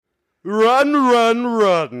Run, run,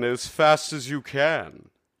 run as fast as you can.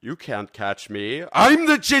 You can't catch me. I'm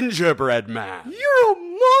the gingerbread man. You're a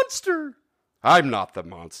monster. I'm not the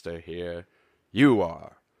monster here. You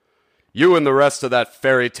are. You and the rest of that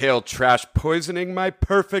fairy tale trash poisoning my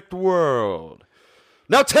perfect world.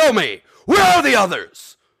 Now tell me, where are the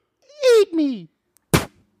others? Eat me.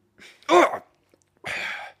 Ugh.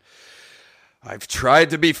 I've tried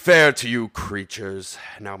to be fair to you creatures.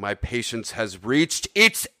 Now my patience has reached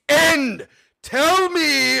its end. Tell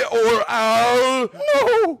me or I'll...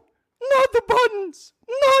 No, not the buttons.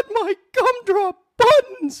 Not my gumdrop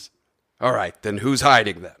buttons. All right, then who's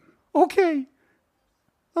hiding them? Okay,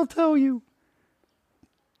 I'll tell you.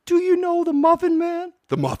 Do you know the Muffin Man?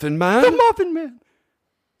 The Muffin Man? The Muffin Man.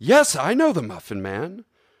 Yes, I know the Muffin Man.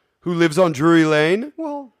 Who lives on Drury Lane?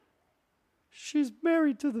 Well, she's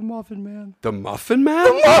married to the Muffin Man. The Muffin Man?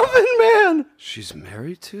 The Muffin Man! She's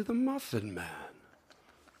married to the Muffin Man.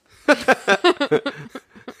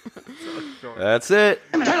 That's it.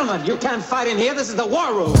 Gentlemen, you can't fight in here. This is the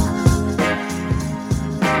war room.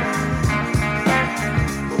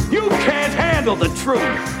 You can't handle the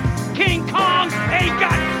truth. King Kong ain't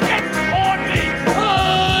got shit on me. I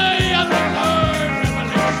am the third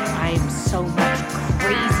revelation. I am so much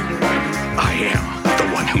crazier than you. I am the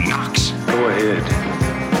one who knocks. Go ahead.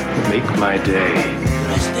 Make my day.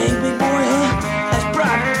 Best thing, big boy, huh? That's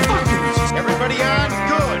private fucking. Everybody on?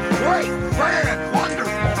 Good. Great. Grand.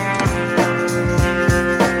 Wonderful.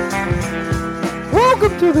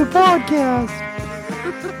 Welcome to the podcast.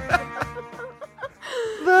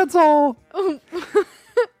 That's all. I'm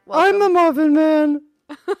the Muffin Man.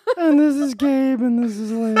 And this is Gabe and this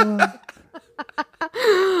is Layla.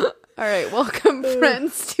 All right, welcome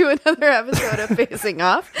friends to another episode of Facing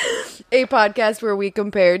Off, a podcast where we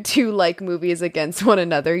compare two like movies against one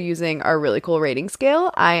another using our really cool rating scale.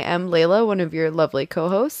 I am Layla, one of your lovely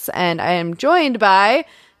co-hosts, and I am joined by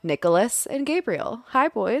Nicholas and Gabriel. Hi,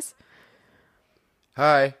 boys.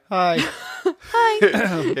 Hi. Hi.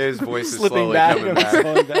 Hi. His voice is Slipping slowly back. coming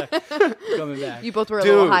back. Coming back. You both were a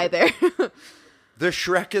little Dude. high there. The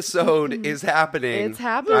Shrek-isode is happening. It's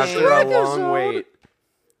happening. After a long Shrek-isode. wait.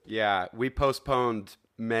 Yeah, we postponed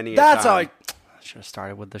many That's a how time. I should have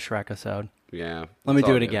started with the Shrek episode. Yeah. Let me it's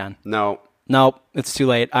do all it good. again. No. Nope, it's too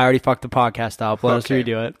late. I already fucked the podcast up. Let us Okay.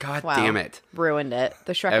 redo it. God Wow. damn it. Ruined it.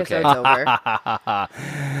 The Shrek Okay. episode's over.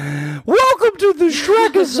 Welcome to the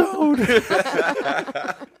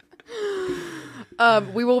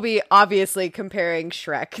Shrek-isode. We will be obviously comparing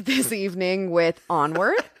Shrek this evening with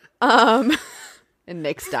Onward. And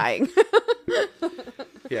Nick's dying.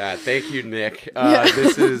 Yeah, thank you, Nick.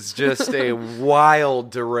 This is just a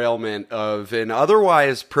wild derailment of an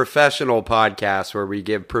otherwise professional podcast where we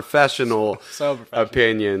give professional, So professional.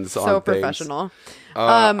 opinions on So things. professional.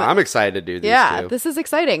 I'm excited to do these Yeah, two. this is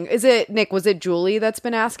exciting. Is it, Nick, was it Julie that's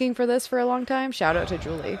been asking for this for a long time? Shout out to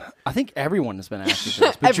Julie. I think everyone has been asking for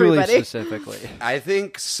this, but Julie Everybody. specifically. I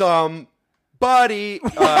think somebody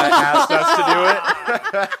asked us to do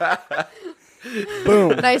it. Boom.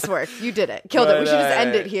 Nice work. You did it. Killed it. We But, should just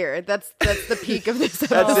end it here. That's the peak of this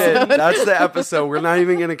episode. That's it. That's the episode. We're not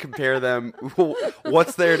even going to compare them.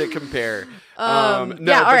 What's there to compare? No,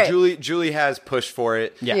 yeah, all but right. Julie has pushed for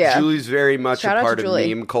it. Yeah. Julie's very much Shout a out part to of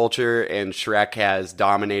Julie. meme culture, and Shrek has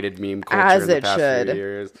dominated meme culture As in the it past should. few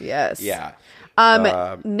years. Yes. Yeah.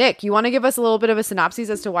 Nick, you want to give us a little bit of a synopsis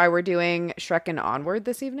as to why we're doing Shrek and Onward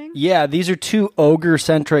this evening? Yeah, these are two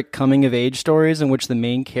ogre-centric coming-of-age stories in which the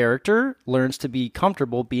main character learns to be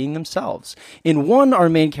comfortable being themselves. In one, our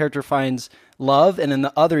main character finds love, and in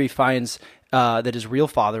the other, he finds that his real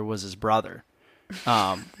father was his brother,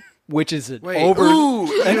 which is an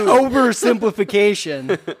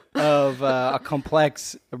oversimplification of a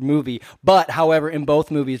complex movie. But, however, in both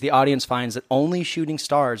movies, the audience finds that only shooting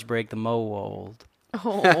stars break the mold.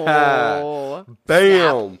 Oh.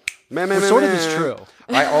 Bam. Which sort of is true.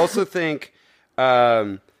 I also think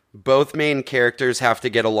both main characters have to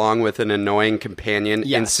get along with an annoying companion,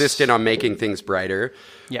 Yes. insistent on making things brighter.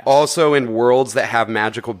 Yes. Also in worlds that have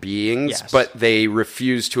magical beings, Yes. but they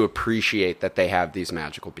refuse to appreciate that they have these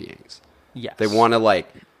magical beings. Yes. They want to,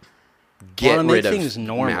 get wanna rid make of things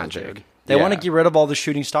normal, magic. dude. They want to get rid of all the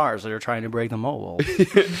shooting stars that are trying to break the mold.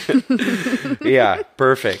 Yeah,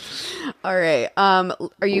 perfect. All right.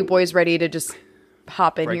 Are you boys ready to just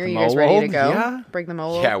hop in Break here? the You guys ready to mold? go? Yeah. Break the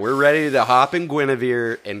mold? Yeah, we're ready to hop in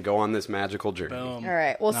Guinevere and go on this magical journey. All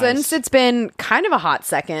right. Well, Nice. since it's been kind of a hot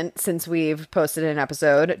second since we've posted an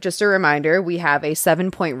episode, just a reminder, we have a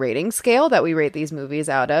 7-point rating scale that we rate these movies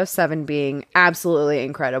out of, 7 being absolutely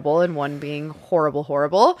incredible and 1 being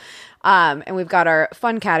horrible. And we've got our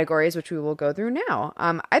fun categories, which we will go through now.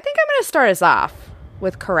 I think I'm going to start us off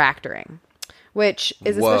with charactering, which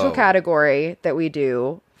is a special Whoa. category that we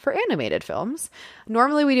do for animated films.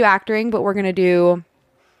 Normally we do acting, but we're going to do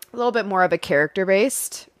a little bit more of a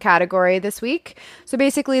character-based category this week. So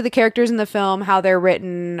basically the characters in the film, how they're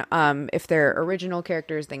written, if they're original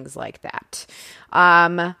characters, things like that.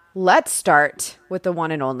 Let's start with the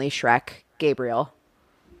one and only Shrek, Gabriel.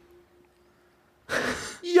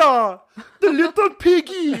 Yeah, the little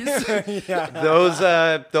piggies. Those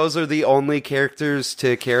are the only characters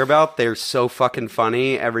to care about. They're so fucking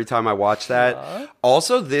funny every time I watch that.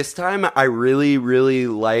 Also, this time I really, really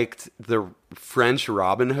liked the French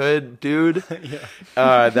Robin Hood dude.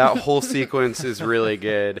 That whole sequence is really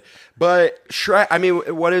good. But Shrek, I mean,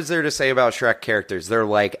 what is there to say about Shrek characters? They're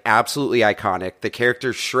like absolutely iconic. The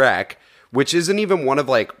character Shrek, which isn't even one of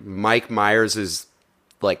like Mike Myers'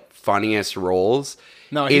 like funniest roles.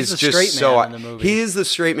 No, he's the just straight so, man in the movie. He is the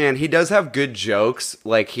straight man. He does have good jokes.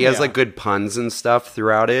 Like he has like good puns and stuff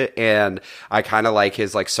throughout it, and I kind of like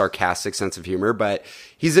his like sarcastic sense of humor. But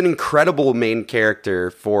he's an incredible main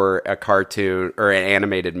character for a cartoon or an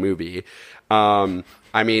animated movie.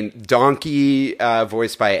 I mean, Donkey,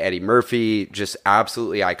 voiced by Eddie Murphy, just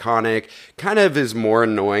absolutely iconic. Kind of is more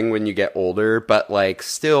annoying when you get older, but like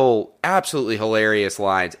still absolutely hilarious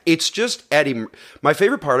lines. It's just Eddie. My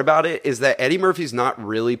favorite part about it is that Eddie Murphy's not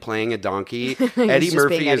really playing a donkey. Eddie just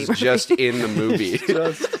Murphy being Eddie is Murphy. just in the movie.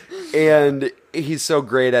 And he's so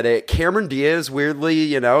great at it. Cameron Diaz, weirdly,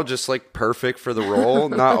 you know, just like perfect for the role.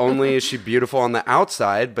 Not only is she beautiful on the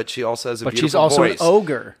outside, but she also has a But beautiful she's also voice. an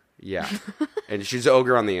ogre. Yeah. And she's an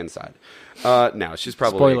ogre on the inside. No, she's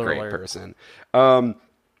probably Spoiler a great alert. person.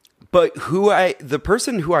 But the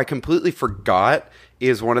person who I completely forgot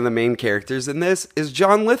is one of the main characters in this is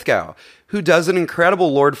John Lithgow, who does an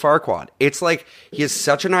incredible Lord Farquaad. It's like he has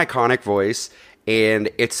such an iconic voice and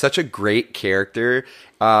it's such a great character.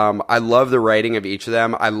 I love the writing of each of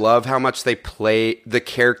them. I love how much they play. The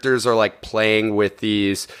characters are like playing with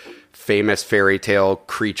these famous fairy tale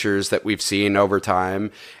creatures that we've seen over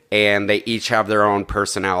time, and they each have their own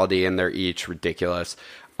personality and they're each ridiculous.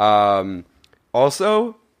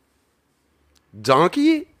 Also,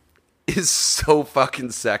 Donkey is so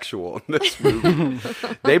fucking sexual in this movie.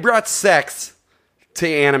 They brought sex to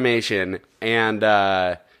animation, and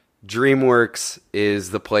DreamWorks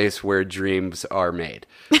is the place where dreams are made.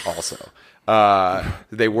 Also,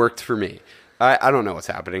 they worked for me. I don't know what's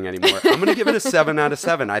happening anymore. I'm going to give it a 7 out of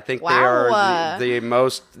 7. I think they are Wow. the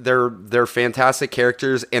most. They're fantastic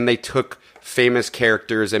characters, and they took famous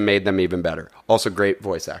characters and made them even better. Also, great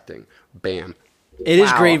voice acting. Bam. It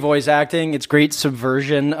is Wow. great voice acting. It's great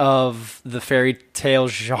subversion of the fairy tale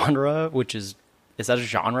genre, which is that a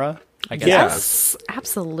genre? I guess. Yeah. Yes,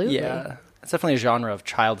 absolutely. Yeah. It's definitely a genre of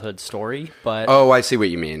childhood story, but Oh, I see what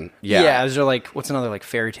you mean. yeah, is there like what's another like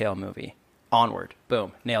fairy tale movie? Onward.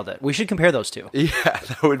 Boom. Nailed it. We should compare those two. Yeah,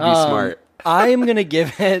 that would be smart. I'm gonna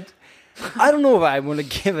give it. I don't know if I want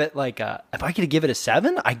to give it like a. If I could give it a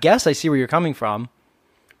 7, I guess I see where you're coming from.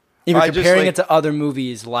 If you're I just, comparing like- it to other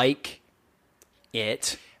movies like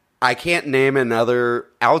it. I can't name another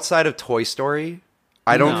outside of Toy Story.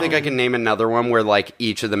 I don't think I can name another one where like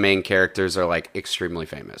each of the main characters are like extremely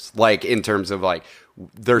famous. Like in terms of like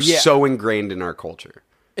they're Yeah. so ingrained in our culture.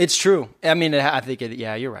 It's true. I mean, I think it.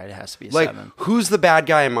 Yeah, you're right. It has to be a Like 7. who's the bad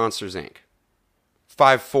guy in Monsters Inc?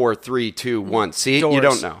 5, 4, 3, 2, 1. See, you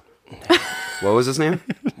Doors. don't know. What was his name?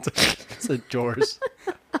 It's a doors.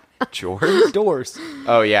 George. Doors.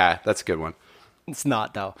 Oh yeah, that's a good one. It's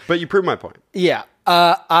not though. But you proved my point. Yeah.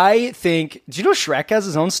 I think. Do you know Shrek has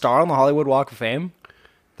his own star on the Hollywood Walk of Fame?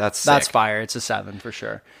 That's sick. That's fire. It's a 7 for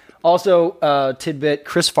sure. Also, tidbit: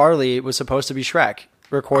 Chris Farley was supposed to be Shrek.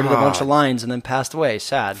 Recorded a bunch of lines and then passed away.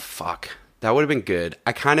 Sad. Fuck. That would have been good.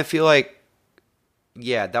 I kind of feel like,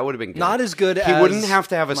 yeah, that would have been good. Not as good He as wouldn't have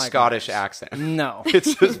to have a Michael Scottish Myers. accent. No.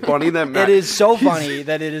 It's just funny that Matt, It is so funny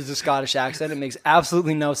that it is a Scottish accent. It makes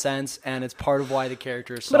absolutely no sense, and it's part of why the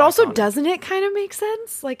character is so But also, iconic. doesn't it kind of make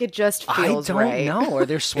sense? Like it just I feels don't right. know. Are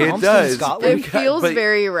there swamps does. in Scotland? It feels But-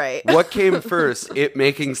 very right. What came first? It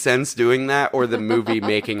making sense doing that, or the movie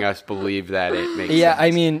making us believe that it makes Yeah, sense?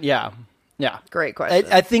 I mean, yeah. Yeah. Great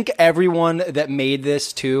question. I think everyone that made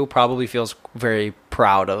this, too, probably feels very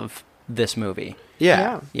proud of this movie.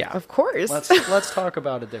 Yeah. Yeah. Of course. Let's talk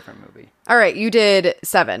about a different movie. All right, you did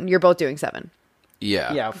 7. You're both doing 7.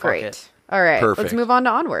 Yeah. Yeah, fuck Great. it. All right, Perfect. let's move on to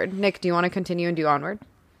Onward. Nick, do you want to continue and do Onward?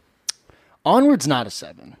 Onward's not a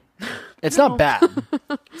 7. It's not bad.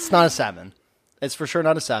 It's not a 7. It's for sure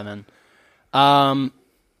not a 7. Tom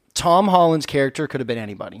Holland's character could have been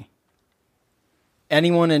anybody.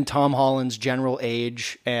 anyone in Tom Holland's general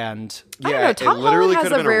age, and I don't know. Tom it literally Holland has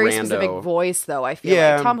could have a been a very rando. specific voice, though. I feel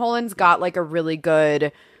Yeah. like Tom Holland's got like a really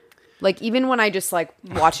good, like even when I just like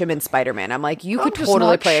watch him in Spider-Man, I'm like, you could just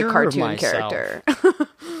totally not play sure a of cartoon myself. character.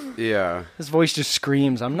 Yeah. his voice just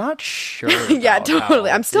screams, "I'm not sure." Yeah, about totally.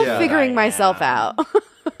 how I'm still good figuring I myself am. out.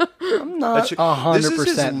 I'm not This is 100%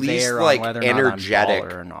 his least, there like, on whether or energetic- not I'm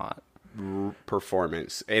baller or not.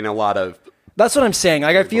 Performance in a lot of That's what I'm saying.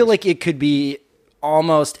 Like, I feel like it could be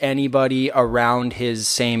almost anybody around his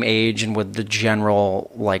same age and with the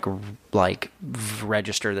general like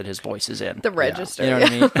register that his voice is in. The register. You know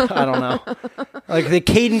what I mean? I don't know. Like the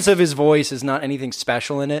cadence of his voice is not anything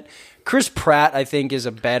special in it. Chris Pratt, I think, is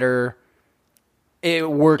a better.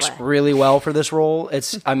 It works really well for this role.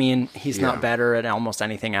 I mean, he's not better at almost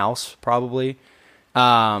anything else, probably.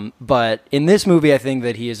 But in this movie, I think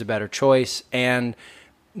that he is a better choice, and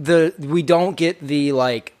we don't get the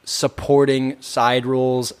like supporting side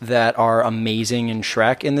roles that are amazing in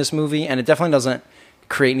Shrek in this movie, and it definitely doesn't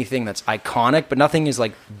create anything that's iconic, but nothing is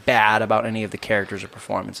like bad about any of the characters or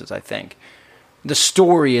performances. I think the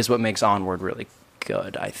story is what makes Onward really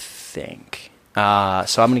good, I think. So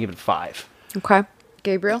I'm gonna give it 5. Okay,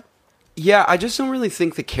 Gabriel. Yeah, I just don't really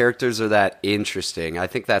think the characters are that interesting. I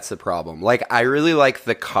think that's the problem. Like, I really like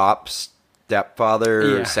the cop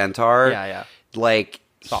stepfather centaur. Yeah. Like,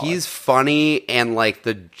 Solid. he's funny, and like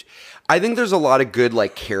I think there's a lot of good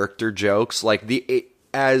like character jokes. Like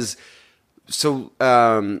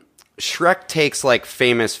Shrek takes like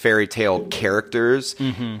famous fairy tale characters,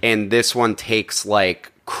 and this one takes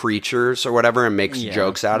like creatures or whatever and makes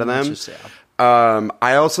jokes out of them.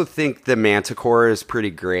 I also think the Manticore is pretty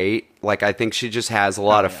great. Like, I think she just has a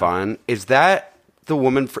lot of fun. Is that the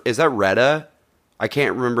woman? Is that Retta? I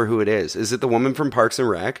can't remember who it is. Is it the woman from Parks and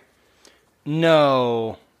Rec?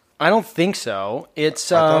 No, I don't think so.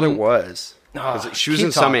 It's I thought it was. She was keep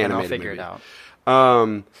in some talking, animated I'll figure movie. it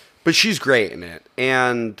out. But she's great in it.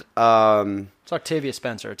 And It's Octavia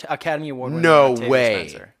Spencer, Academy Award winner. No Octavia way.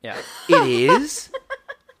 Spencer. Yeah. it is?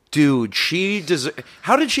 Dude,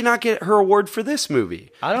 how did she not get her award for this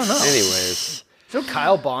movie? I don't know. Anyways. So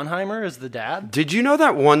Kyle Bonheimer is the dad? Did you know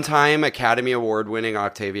that one time Academy Award winning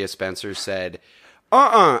Octavia Spencer said,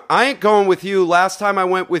 I ain't going with you. Last time I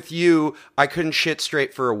went with you, I couldn't shit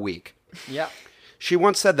straight for a week. Yeah. She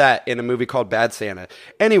once said that in a movie called Bad Santa.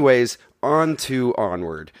 Anyways, on to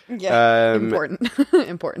Onward. Yeah,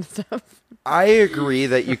 important stuff. I agree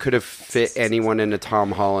that you could have fit anyone into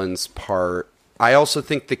Tom Holland's part. I also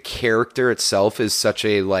think the character itself is such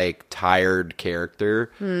a like tired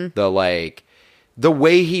character. The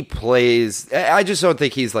way he plays, I just don't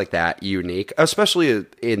think he's like that unique, especially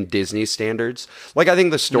in Disney standards. Like, I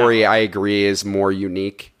think the story, I agree, is more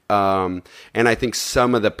unique. And I think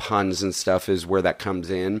some of the puns and stuff is where that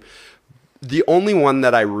comes in. The only one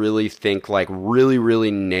that I really think like really,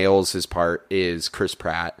 really nails his part is Chris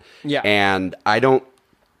Pratt. Yeah. And I don't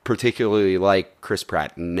particularly like Chris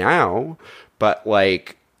Pratt now, but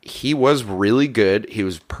like he was really good. He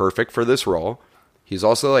was perfect for this role. He's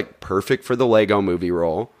also like perfect for the Lego movie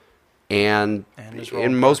role. And his role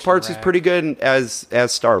in in most Parks parts, and he's Rec. pretty good as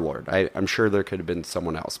Star-Lord. I'm sure there could have been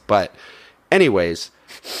someone else. But anyways,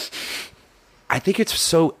 I think it's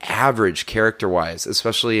so average character-wise,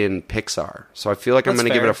 especially in Pixar. So I feel like I'm That's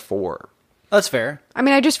going to give it fair. a 4. That's fair. I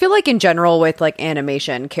mean, I just feel like in general with like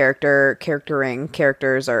animation,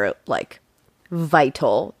 characters are like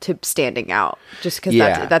vital to standing out, just because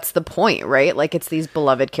that's the point, right? Like, it's these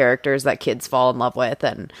beloved characters that kids fall in love with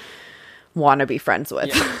and want to be friends with.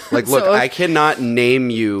 Like, look, So- I cannot name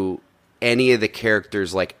you any of the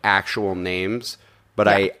characters like actual names, but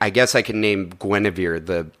I guess I can name Guinevere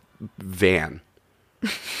the van.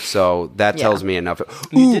 So that Yeah. tells me enough.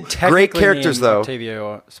 You Ooh, did great technically characters name though.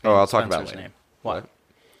 Octavia I'll talk about it Spencer's later. name. What?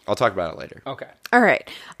 I'll talk about it later. Okay. All right.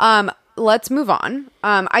 Let's move on.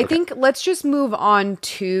 I think let's just move on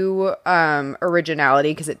to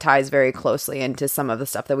originality, because it ties very closely into some of the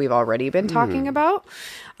stuff that we've already been talking about.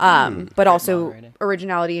 But also moderated.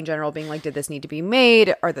 originality in general, being like, did this need to be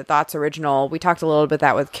made? Are the thoughts original? We talked a little bit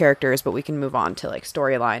that with characters, but we can move on to like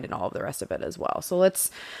storyline and all of the rest of it as well. So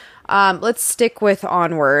let's stick with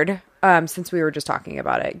Onward, since we were just talking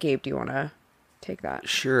about it. Gabe, do you want to take that?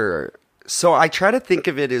 Sure. So I try to think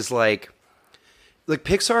of it as like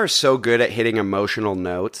Pixar is so good at hitting emotional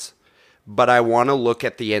notes, but I want to look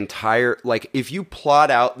at the entire, like, if you plot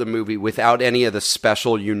out the movie without any of the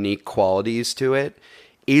special, unique qualities to it,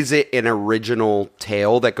 is it an original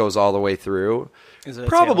tale that goes all the way through? Is it a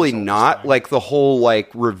Probably tale as old as not. time? Like, the whole, like,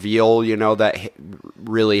 reveal, you know, that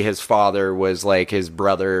really his father was, like, his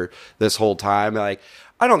brother this whole time. Like,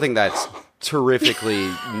 I don't think that's terrifically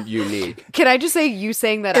unique. Can I just say you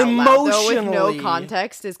saying that out loud, though, with no Emotionally-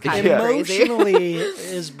 context is kind of crazy. Emotionally,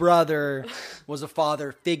 his brother was a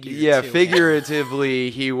father figure. Yeah, to him. figuratively,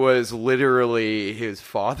 he was literally his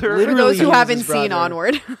father. For those he who was haven't his seen brother.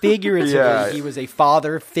 Onward. Figuratively, Yeah. he was a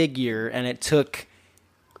father figure, and it took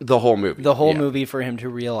The whole movie. the whole Yeah. movie for him to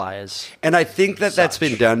realize. And I think that that's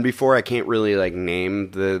been done before. I can't really like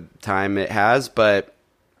name the time it has, but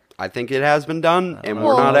I think it has been done, and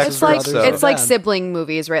we're not Well, experts. it's so. like it's like Bad. sibling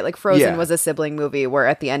movies, right? Like Frozen Yeah. was a sibling movie where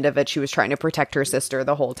at the end of it she was trying to protect her sister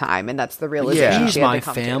the whole time, and that's the realization He's she had my to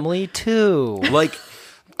come to. family too. like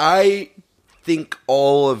I think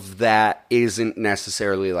all of that isn't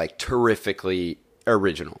necessarily like terrifically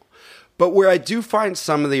original. But where I do find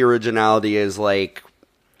some of the originality is like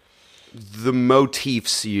the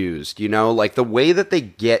motifs used, you know, like the way that they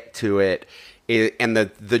get to it and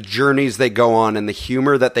the journeys they go on and the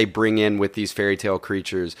humor that they bring in with these fairy tale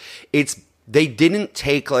creatures. They didn't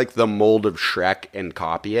take like the mold of Shrek and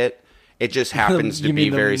copy it. It just happens to You be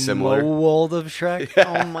mean the very similar. mold of Shrek.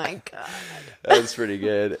 Oh my god. That's pretty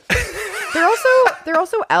good. They're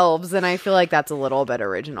also elves, and I feel like that's a little bit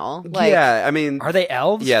original. Like, yeah, I mean, Are they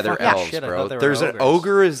elves? yeah, they're Fuck, elves, shit, I bro. thought they were There's an ogres.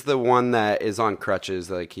 ogre is the one that is on crutches,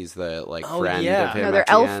 like he's the like Oh, friend yeah. of him. no, at they're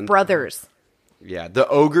the elf end. brothers. Yeah, the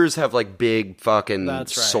ogres have like big fucking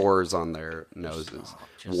That's right. sores on their noses,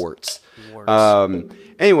 warts. warts.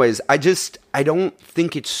 Anyways, I don't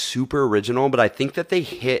think it's super original, but I think that they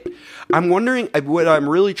hit. I'm wondering what I'm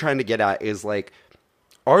really trying to get at is like,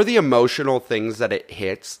 are the emotional things that it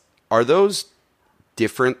hits, are those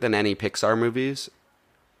different than any Pixar movies?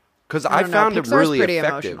 Because I don't know. found them Pixar's really pretty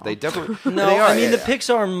effective. emotional. They definitely No, they are. I mean the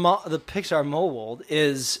Pixar mold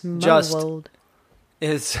is just Mold.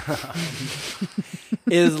 is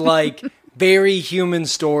is like very human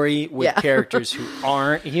story with Yeah. characters who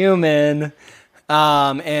aren't human,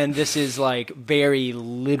 and this is like very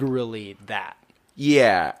literally that.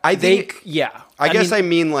 Yeah, I They think. yeah. I guess I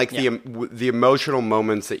mean like yeah. the emotional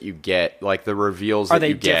moments that you get, like the reveals Are that they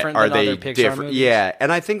you get. different Are than they other Pixar different? movies? Yeah,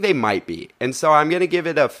 and I think they might be. And so I'm gonna give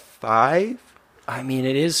it a 5. I mean,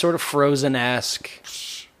 it is sort of Frozen-esque.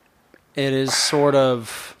 It is sort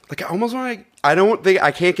of Like I almost want to.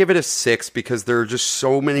 I can't give it a 6 because there are just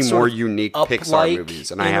so many sort more of unique up-like Pixar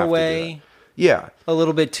movies, and I in have a to way. do that. Yeah, a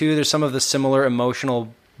little bit too. There's some of the similar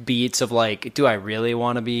emotional beats of like, do I really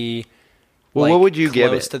want to be? Well, like, what would you give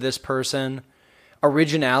close it? to this person?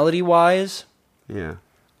 Originality wise, yeah.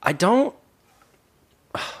 I don't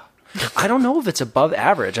know if it's above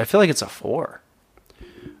average. I feel like it's a 4.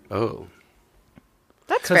 Oh,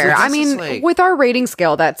 That's 'Cause fair. it's I just mean, like- with our rating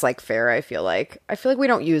scale, that's like fair. I feel like we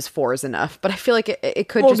don't use 4s enough, but I feel like it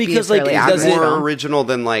could Well, just be because, a like, fairly it average doesn't- more film. original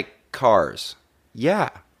than like Cars. Yeah,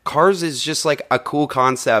 Cars is just like a cool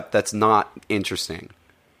concept that's not interesting.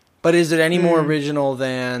 But is it any more original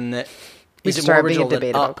than? We Is it more start having a original than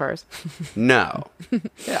debate about Up? cars. No,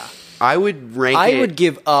 Yeah, I would rank. I it, would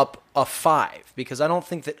give Up a 5 because I don't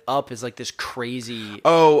think that Up is like this crazy.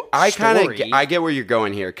 Oh, I kind story. of I get where you're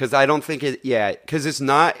going here because I don't think it. Yeah, because it's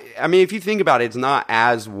not. I mean, if you think about it, it's not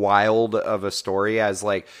as wild of a story as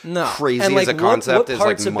like No. crazy And, like, as a concept what as like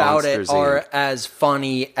parts about it Monsters, are Inc. as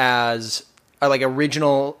funny as are like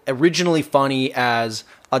originally funny as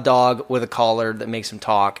a dog with a collar that makes him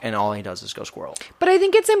talk and all he does is go squirrel. But I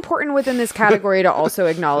think it's important within this category to also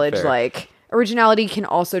acknowledge Fair. like originality can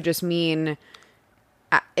also just mean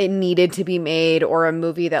it needed to be made, or a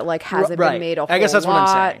movie that like hasn't Right. been made a whole I guess that's what I'm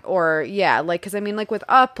lot, saying. or yeah, like because I mean like with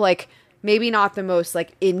Up, like maybe not the most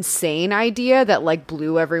like insane idea that like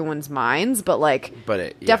blew everyone's minds, but like But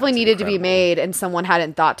it- yeah, definitely it's needed to be incredible. made, and someone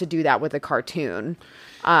hadn't thought to do that with a cartoon.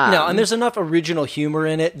 No, and there's enough original humor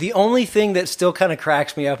in it. The only thing that still kind of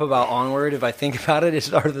cracks me up about Onward, if I think about it,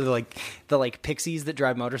 is are the pixies that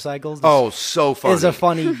drive motorcycles. Oh, so funny! is a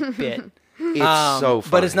funny bit. It's so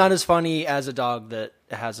funny, But it's not as funny as a dog that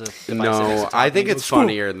has a device that has No, a I top think and it's goes, "Swoop."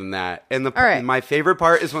 funnier than that. And All right. my favorite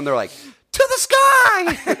part is when they're like, "To the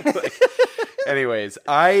sky!" Like, anyways,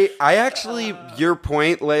 I actually your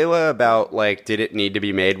point, Layla, about like did it need to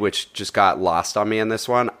be made, which just got lost on me in this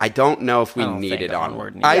one. I don't know if we I don't need think it Onward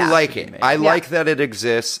onward. needs I to like be it. made. I Yeah. like that it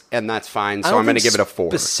exists, and that's fine. I So don't I'm going to think give it a 4.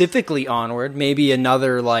 Specifically Onward, maybe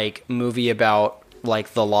another like movie about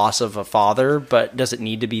like the loss of a father, but does it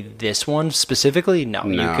need to be this one specifically? No.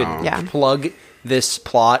 You No. could Yeah. plug this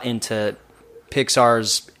plot into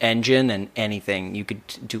Pixar's engine and anything. You could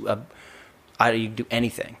do you could do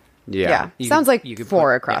anything. Yeah, You sounds could- like you could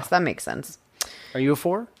 4 put- across. yeah. That makes sense. Are you a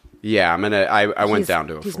 4? Yeah, I'm gonna. I went He's- down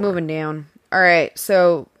to a 4. He's moving down. All right,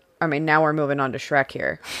 so I mean, now we're moving on to Shrek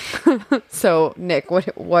here. So, Nick,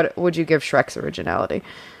 what would you give Shrek's originality?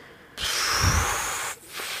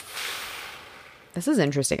 This is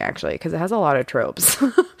interesting, actually, because it has a lot of tropes.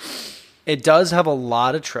 It does have a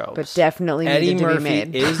lot of tropes, But definitely Eddie needed to be Murphy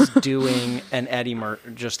made. is doing an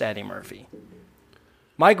just Eddie Murphy.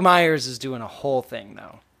 Mike Myers is doing a whole thing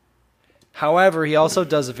though. However, he also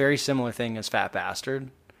does a very similar thing as Fat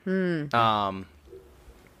Bastard.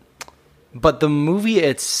 But the movie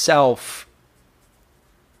itself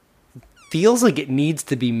feels like it needs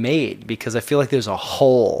to be made because I feel like there's a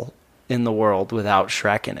hole in the world without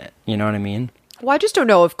Shrek in it. You know what I mean? Well, I just don't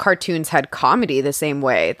know if cartoons had comedy the same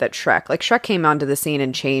way that Shrek. Like, Shrek came onto the scene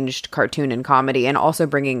and changed cartoon and comedy, and also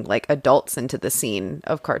bringing, like, adults into the scene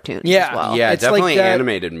of cartoons Yeah. as well. Yeah, It's definitely like that-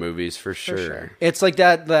 animated movies for sure. It's like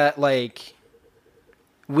that like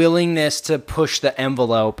willingness to push the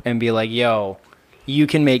envelope and be like, yo, you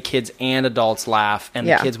can make kids and adults laugh, and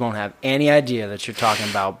Yeah. the kids won't have any idea that you're talking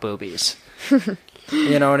about boobies.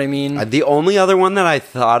 You know what I mean? The only other one that I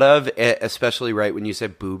thought of, especially right when you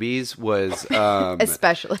said boobies, was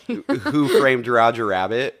Especially. Who Framed Roger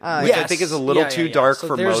Rabbit, which I Yes. think is a little Yeah, too yeah. dark So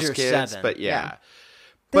for there's most your kids. 7. But yeah. Yeah.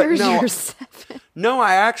 But There's no, your 7. no,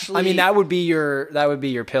 I actually. I mean, that would be your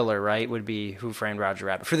pillar, right? Would be Who Framed Roger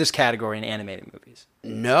Rabbit for this category in animated movies.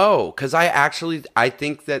 no, because I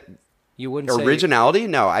think that You wouldn't say originality.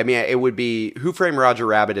 No, I mean it would be Who Framed Roger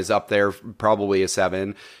Rabbit is up there, probably a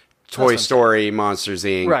 7. Toy Story, Monsters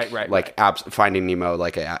Inc. Right, like Finding Nemo,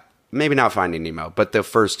 like maybe not Finding Nemo, but the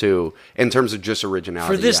first two in terms of just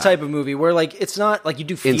originality. for this yeah. type of movie where like it's not like you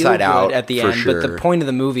do feel Inside good Out, at the for end, but the sure. point of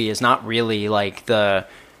the movie is not really like I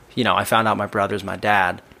found out my brother's my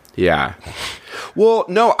dad. Yeah. Well,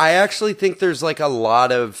 no, I actually think there's like a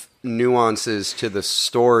lot of nuances to the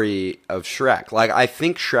story of Shrek. Like, I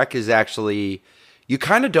think Shrek is actually, you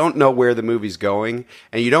kind of don't know where the movie's going,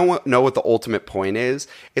 and you don't know what the ultimate point is.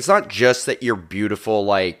 It's not just that you're beautiful,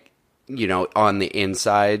 like, on the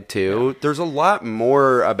inside too. There's a lot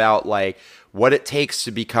more about like what it takes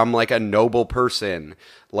to become like a noble person.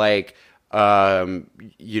 Like, the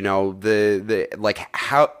like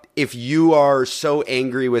how, if you are so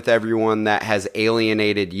angry with everyone that has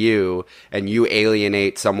alienated you and you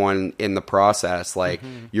alienate someone in the process, like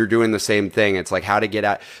you're doing the same thing. It's like how to get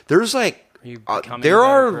out. There's like, You becoming there a better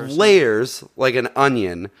are person. layers like an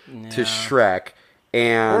onion to Shrek. Or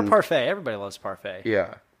And Parfait. Everybody loves Parfait.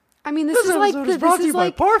 yeah. I mean, this is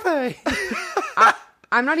like Parfait.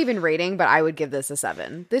 I'm not even rating, but I would give this a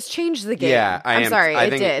 7. This changed the game. Yeah, I'm sorry, I it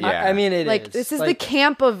think- did. yeah. I mean, it Like, is. this is the Like,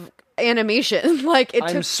 camp of animation. Like, it I'm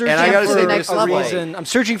took searching And I gotta to say, the this next is level. like- reason. I'm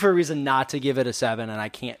searching for a reason not to give it a 7, and I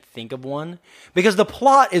can't think of one because the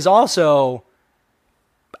plot is also.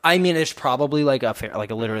 I mean, it's probably like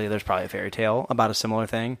literally, there's probably a fairy tale about a similar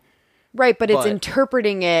thing. Right, but it's But-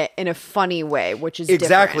 interpreting it in a funny way, which is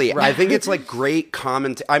Exactly. different. I think it's like great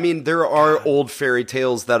comment. I mean, there are old fairy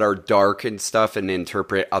tales that are dark and stuff and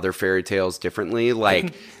interpret other fairy tales differently.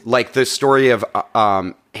 Like the story of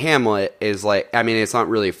Hamlet is like, I mean, it's not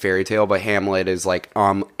really a fairy tale, but Hamlet is like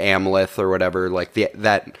Amleth or whatever, like the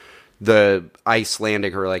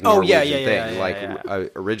Icelandic or like Norwegian thing,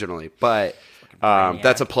 originally. But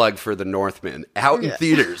that's a plug for the Northman out in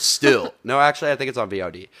theaters still. No, actually, I think it's on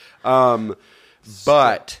VOD.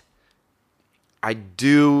 But I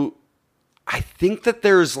think that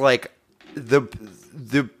there's like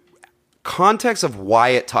the context of why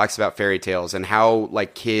it talks about fairy tales and how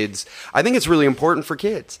like kids, I think it's really important for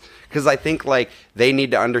kids because I think like they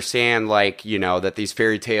need to understand like, that these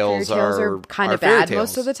fairy tales are kind of fairy bad tales.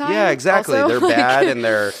 most of the time, Yeah, exactly. also. They're Like- bad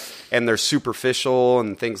and they're superficial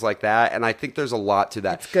and things like that. And I think there's a lot to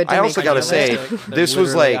that. It's good to I make also got to say, Idealistic. They're this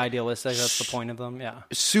was literally like idealistic. That's the point of them. Yeah.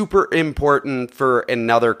 super important for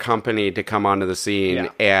another company to come onto the scene Yeah.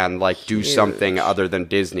 and like do something other than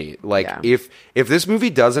Disney. Like Yeah. if this movie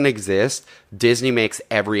doesn't exist, Disney makes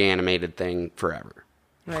every animated thing forever.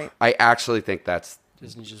 Right. I actually think that's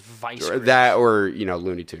Disney just vice that or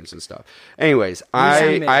Looney Tunes and stuff. Anyways,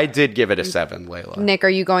 I did give it a 7, Layla. Nick, are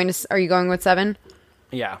you going with 7?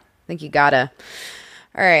 Yeah. I think you gotta.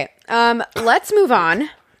 All right. Let's move on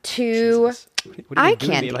to What are you eye gonna do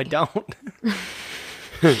to me if I candy.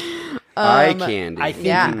 don't. Eye candy. I think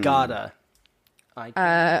Yeah. you gotta.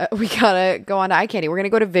 we gotta go on to eye candy. We're gonna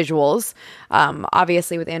go to visuals.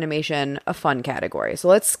 Obviously, with animation, a fun category. So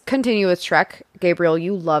let's continue with Shrek. Gabriel,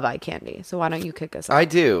 you love eye candy, so why don't you kick us off? I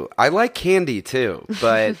do. I like candy too,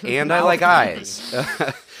 but and I like eyes.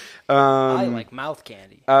 I like mouth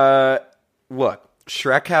candy. Look,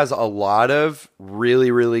 Shrek has a lot of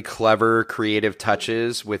really, really clever, creative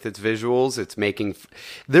touches with its visuals. It's making...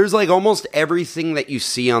 There's like almost everything that you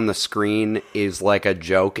see on the screen is like a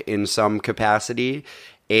joke in some capacity.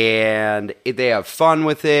 And they have fun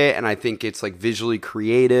with it. And I think it's like visually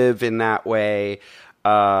creative in that way.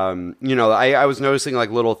 I was noticing like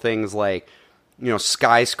little things like,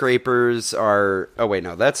 skyscrapers are. Oh wait,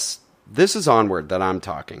 no, this is Onward that I'm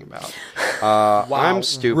talking about. Wow, I'm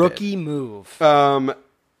stupid. Rookie move.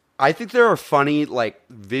 I think there are funny like,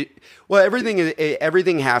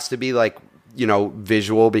 everything has to be like,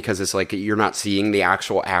 visual because it's like you're not seeing the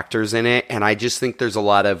actual actors in it. And I just think there's a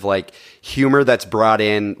lot of like humor that's brought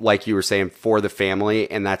in, like you were saying, for the family,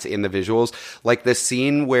 and that's in the visuals. Like the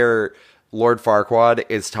scene where Lord Farquaad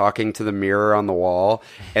is talking to the mirror on the wall,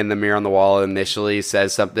 and the mirror on the wall initially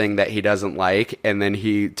says something that he doesn't like, and then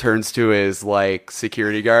he turns to his like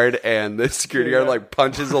security guard, and the security guard like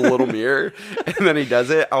punches a little mirror, and then he does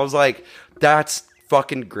it. I was like, that's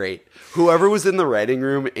fucking great. Whoever was in the writing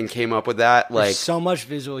room and came up with that, like, There's so much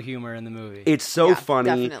visual humor in the movie. it's so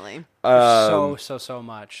funny. Definitely. so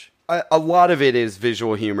much. A lot of it is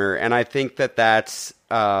visual humor, and I think that's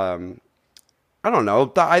I don't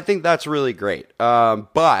know. I think that's really great.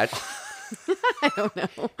 But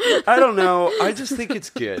I don't know. I just think it's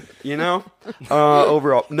good,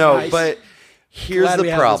 overall. No, Nice. but here's Glad we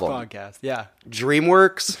the have this problem. podcast. Yeah.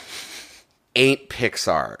 DreamWorks ain't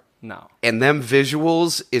Pixar. No. And them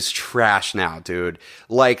visuals is trash now, dude.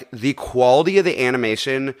 Like, the quality of the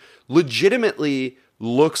animation legitimately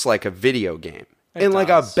looks like a video game. It like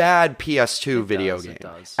does. a bad PS2 video does, game. it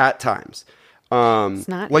does. At times. It's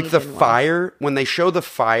not Like the aged well. fire, when they show the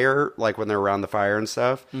fire, like when they're around the fire and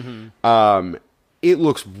stuff, it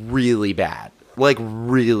looks really bad. Like,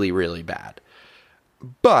 really, really bad.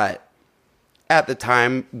 But at the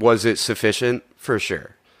time, was it sufficient? For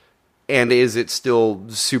sure. And is it still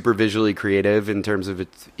super visually creative in terms of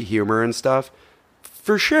its humor and stuff?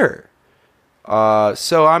 For sure.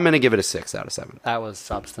 So I'm going to give it a 6 out of 7. That was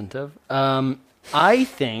substantive. I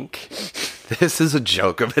think This is a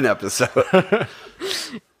joke of an episode.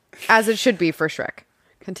 As it should be for Shrek.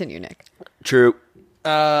 Continue, Nick. True.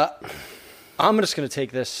 I'm just going to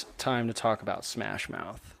take this time to talk about Smash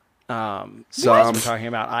Mouth. So I'm talking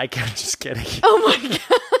about just kidding. Oh my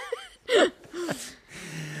god.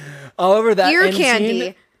 All over that Ear end candy.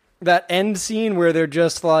 scene, that end scene where they're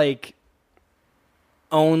just like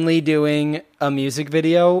only doing a music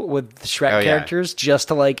video with the Shrek Oh, yeah. characters just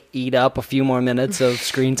to like eat up a few more minutes of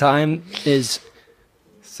screen time is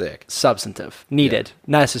sick. substantive, needed,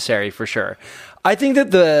 necessary for sure. I think that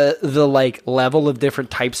the like level of different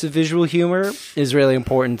types of visual humor is really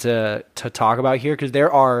important to talk about here, because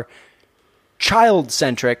there are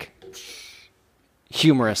child-centric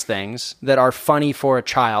humorous things that are funny for a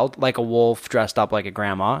child, like a wolf dressed up like a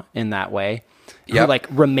grandma in that way, who Yep. like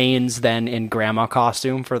remains then in grandma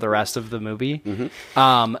costume for the rest of the movie.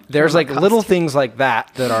 There's like little things like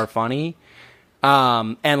that are funny,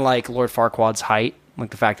 and like Lord Farquaad's height, like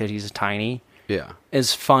the fact that he's tiny, Yeah.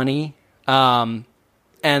 is funny, and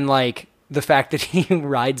like the fact that he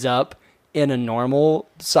rides up in a normal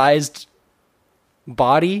sized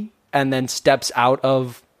body and then steps out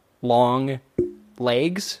of long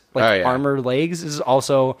legs, like Oh, yeah. armored legs, is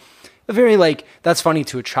also a very like, that's funny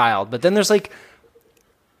to a child. But then there's like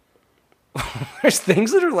there's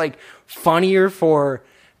things that are like funnier for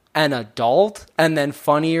an adult, and then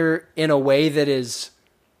funnier in a way that is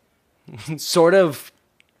sort of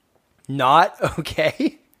not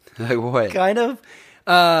okay. Like what? Kind of.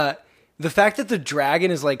 The fact that the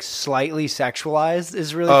dragon is like slightly sexualized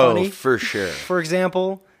is really Oh, funny. for sure. For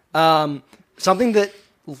example, something that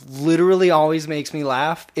literally always makes me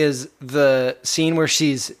laugh is the scene where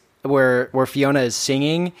where Fiona is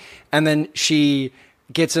singing, and then she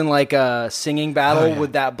gets in like a singing battle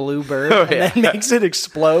with that blue bird, and then makes it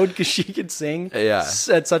explode because she can sing Yeah.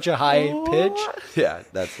 at such a high pitch. Yeah,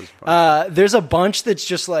 that's what's funny. There's a bunch that's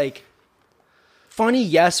just like funny,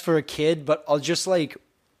 yes, for a kid, but I'll just like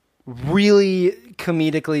really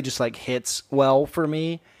comedically just like hits well for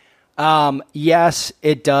me. Yes,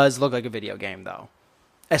 it does look like a video game though,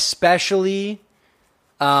 especially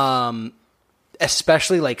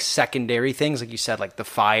like secondary things, like you said, like the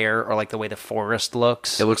fire or like the way the forest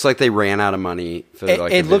looks. It looks like they ran out of money for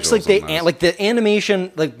like It the looks like visuals on those. like the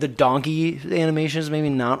animation, like the donkey animation is maybe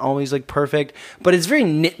not always like perfect, but it's very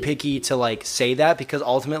nitpicky to like say that, because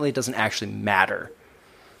ultimately it doesn't actually matter.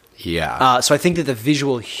 Yeah. So I think that the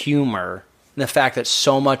visual humor, the fact that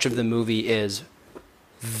so much of the movie is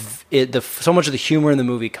so much of the humor in the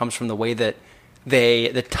movie comes from the way that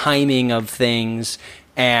the timing of things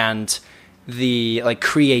and the like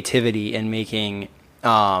creativity in making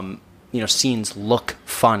scenes look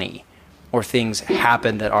funny, or things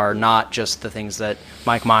happen that are not just the things that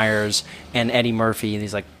Mike Myers and Eddie Murphy,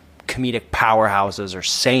 these like comedic powerhouses, are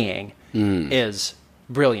saying is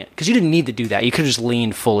brilliant. Because you didn't need to do that. You could have just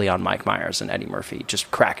leaned fully on Mike Myers and Eddie Murphy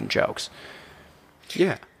just cracking jokes.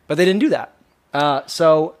 Yeah. But they didn't do that.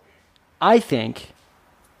 So I think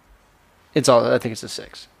it's a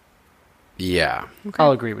 6. Yeah.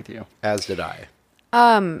 I'll agree with you. As did I.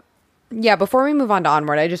 Yeah, before we move on to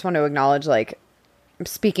Onward, I just want to acknowledge, like,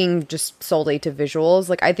 speaking just solely to visuals,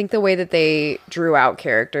 like, I think the way that they drew out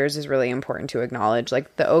characters is really important to acknowledge.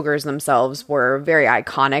 Like, the ogres themselves were very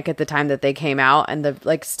iconic at the time that they came out, and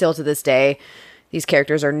still to this day, these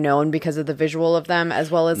characters are known because of the visual of them,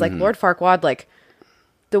 as well as, like, Lord Farquaad, like,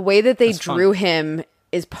 the way that they drew him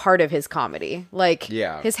is part of his comedy. Like,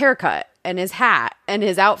 his haircut and his hat and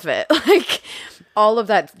his outfit, like, all of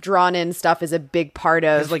that drawn in stuff is a big part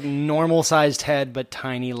of... It's like normal sized head, but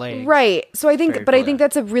tiny legs. Right. So I think, Very I think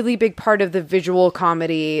that's a really big part of the visual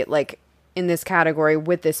comedy, like, in this category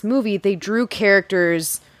with this movie. They drew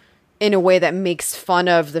characters in a way that makes fun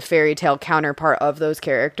of the fairy tale counterpart of those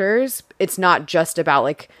characters. It's not just about,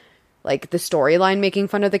 like the storyline making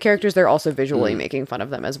fun of the characters. They're also visually making fun of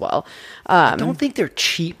them as well. I don't think they're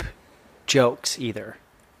cheap jokes either.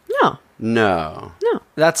 No.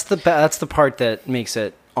 That's the part that makes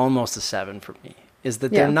it almost a 7 for me. Is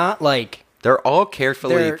that they're not like... They're all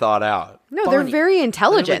carefully They're- thought out. No, funny. they're very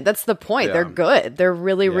intelligent. That's the point. Yeah. They're good. They're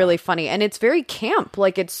really, really funny. And it's very camp.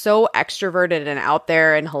 Like, it's so extroverted and out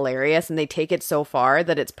there and hilarious, and they take it so far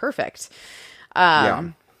that it's perfect. Yeah.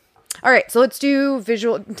 All right, so let's do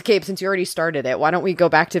visual. Gabe, since you already started it, why don't we go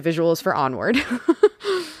back to visuals for Onward?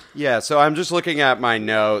 Yeah, so I'm just looking at my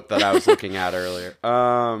note that I was looking at earlier.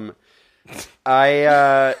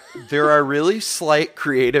 There are really slight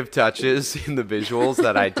creative touches in the visuals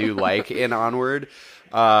that I do like in Onward,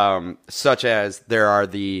 such as there are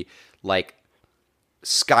the, like,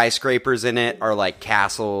 skyscrapers in it are like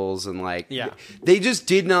castles, and like they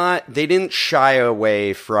didn't shy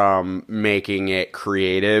away from making it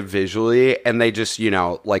creative visually, and they just,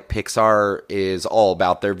 like, Pixar is all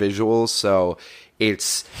about their visuals, so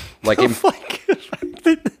it's like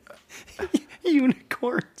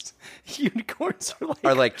unicorns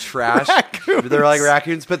are like trash. raccoons. They're like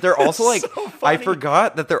raccoons, but they're also like, so funny. I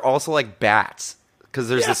forgot that they're also like bats, because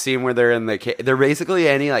there's a scene where they're in they're basically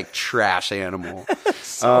any, like, trash animal.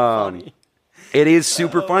 funny. It is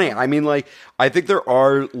super funny. I mean, like, I think there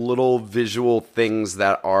are little visual things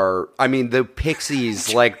that are, I mean, the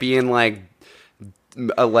Pixies, like, being like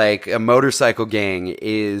a motorcycle gang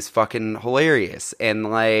is fucking hilarious. And,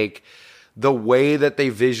 like, the way that they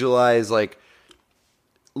visualize, like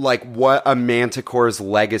what a Manticore's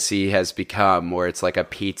legacy has become, where it's like a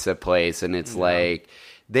pizza place, and it's like,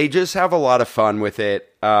 they just have a lot of fun with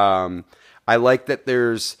it. I like that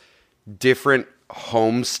there's different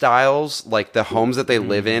home styles. Like, the homes that they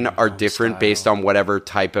live in are different based on whatever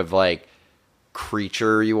type of, like,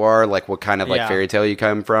 creature you are, like what kind of, like, fairy tale you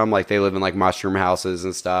come from. Like, they live in, like, mushroom houses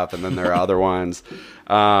and stuff, and then there are other ones.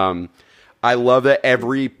 I love that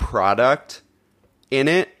every product in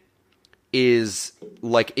it is,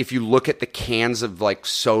 like, if you look at the cans of, like,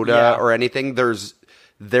 soda or anything,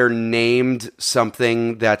 they're named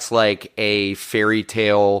something that's like a fairy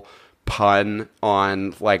tale pun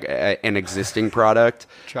on, like, an existing product.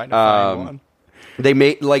 Trying to find one. They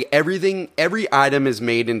made, like, every item is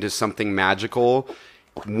made into something magical,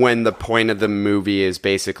 when the point of the movie is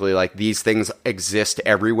basically, like, these things exist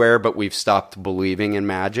everywhere, but we've stopped believing in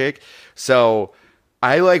magic. So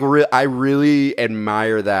I really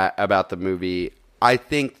admire that about the movie. I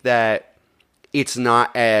think that it's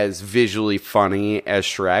not as visually funny as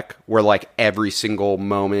Shrek, where, like, every single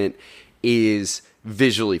moment is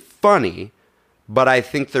visually funny, but I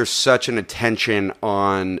think there's such an attention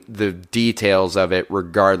on the details of it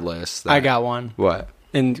regardless. I got one. What?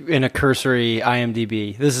 In a cursory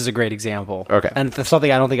IMDb. This is a great example. Okay. And it's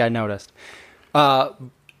something I don't think I noticed.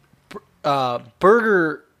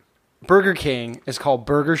 Burger King is called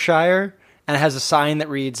Burgershire, and it has a sign that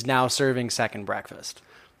reads, "Now serving second breakfast."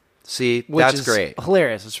 See, Which that's is great.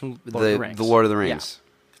 hilarious. It's from Lord of the Rings. The Lord of the Rings.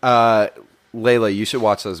 Layla, you should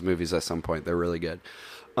watch those movies at some point. They're really good.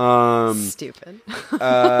 Stupid.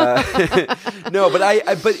 No,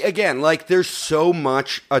 but again, like, there's so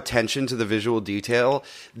much attention to the visual detail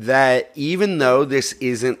that even though this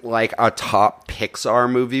isn't, like, a top Pixar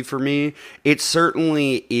movie for me, it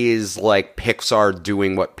certainly is, like, Pixar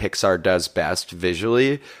doing what Pixar does best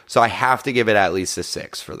visually. So I have to give it at least a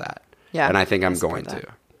 6 for that. Yeah, And I think I'm support going that.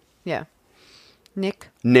 to. Yeah. Nick?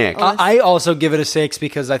 I also give it a 6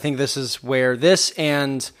 because I think this is where this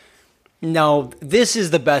is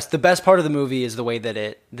the best. The best part of the movie is the way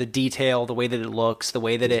that the detail, the way that it looks, the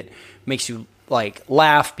way that it makes you, like,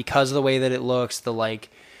 laugh because of the way that it looks. The, like,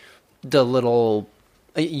 the little,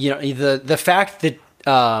 the fact that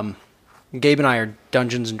Gabe and I are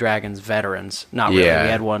Dungeons and Dragons veterans. Not really. Yeah.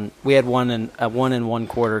 We had one and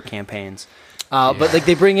 1.25 campaigns. But like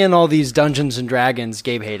they bring in all these Dungeons and Dragons.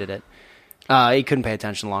 Gabe hated it. He couldn't pay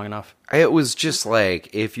attention long enough. It was just like,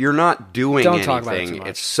 if you're not doing Don't talk about it anything, too much.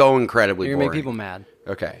 it's so incredibly You're boring. gonna make people mad.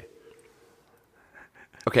 Okay.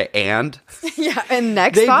 Okay, and? Yeah, and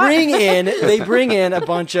next They thought. bring in a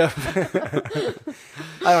bunch of.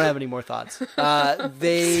 I don't have any more thoughts.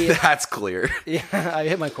 That's clear. Yeah, I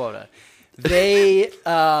hit my quota. They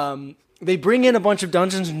bring in a bunch of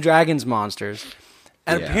Dungeons and Dragons monsters,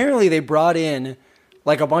 and Yeah. apparently they brought in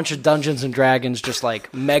like a bunch of Dungeons and Dragons, just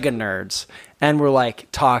like mega nerds, and were like,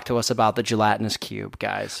 "Talk to us about the gelatinous cube,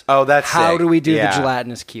 guys. Oh, that's how sick. do we do Yeah. the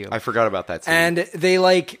gelatinous cube?" I forgot about that scene. And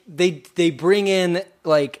they bring in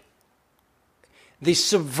like they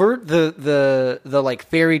subvert the like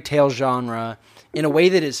fairy tale genre in a way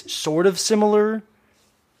that is sort of similar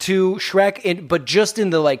to Shrek, but just in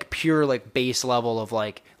the like pure like base level of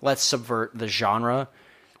like, let's subvert the genre.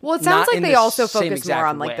 Well, it Not sounds like in they the also same focus more exact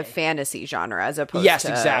on like the way. fantasy genre as opposed Yes, to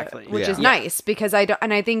exactly. which Yeah. is nice because I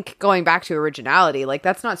think going back to originality, like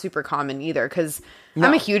that's not super common either because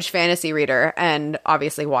I'm a huge fantasy reader and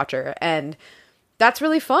obviously watcher, and that's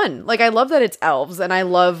really fun. Like I love that it's elves, and I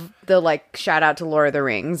love the like shout out to Lord of the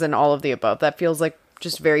Rings and all of the above. That feels like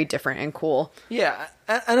just very different and cool. Yeah,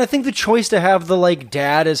 and I think the choice to have the like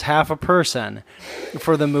dad as half a person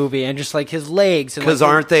for the movie and just like his legs, Because like,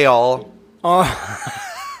 aren't they all?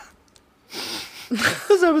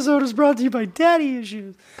 This episode is brought to you by Daddy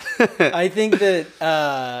Issues. I think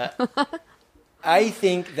that.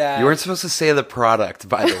 You weren't supposed to say the product,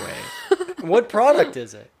 by the way. What product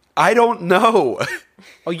is it? I don't know.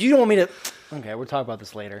 Oh, you don't want me to. Okay, we'll talk about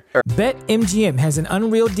this later. BetMGM has an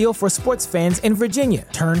unreal deal for sports fans in Virginia.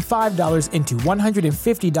 Turn $5 into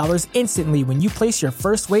 $150 instantly when you place your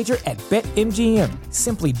first wager at BetMGM.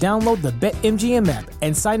 Simply download the BetMGM app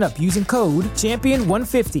and sign up using code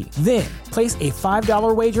Champion150. Then, place a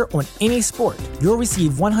 $5 wager on any sport. You'll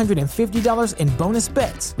receive $150 in bonus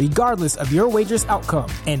bets, regardless of your wager's outcome.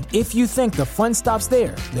 And if you think the fun stops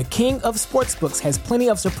there, the King of Sportsbooks has plenty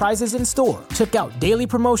of surprises in store. Check out daily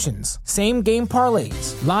promotions, same game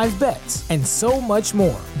parlays, live bets, and so much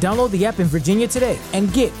more. Download the app in Virginia today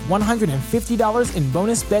and get $150 in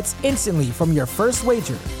bonus bets instantly from your first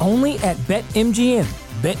wager. Only at BetMGM.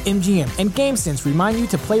 BetMGM and GameSense remind you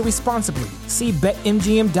to play responsibly. See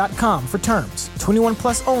BetMGM.com for terms. 21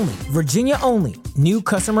 plus only. Virginia only. New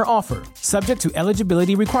customer offer. Subject to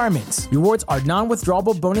eligibility requirements. Rewards are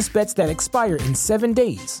non-withdrawable bonus bets that expire in 7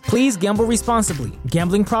 days. Please gamble responsibly.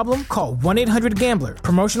 Gambling problem? Call 1-800-GAMBLER.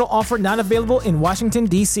 Promotional offer not available in Washington,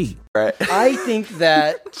 D.C. I think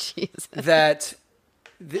that Jesus.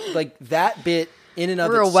 like that bit in and of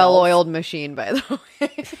We're itself. a well-oiled machine, by the way.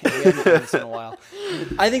 We haven't done this in a while.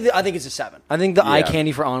 I think it's a 7. I think the eye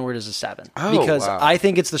candy for Onward is a 7 because wow. I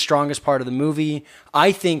think it's the strongest part of the movie.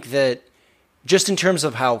 I think that just in terms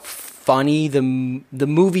of how funny the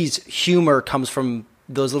movie's humor comes from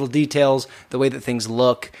those little details, the way that things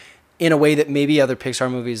look, in a way that maybe other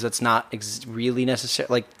Pixar movies that's not really necessary.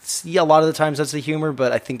 Like, yeah, a lot of the times that's the humor,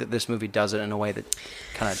 but I think that this movie does it in a way that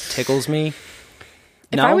kind of tickles me.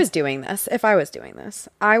 If I was doing this,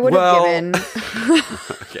 I would have given.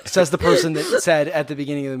 Says the person that said at the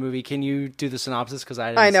beginning of the movie, "Can you do the synopsis?" Because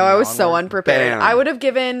I I know I was so unprepared. Bam. I would have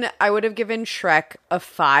given Shrek a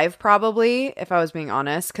 5 probably if I was being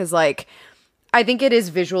honest, because like I think it is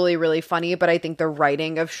visually really funny, but I think the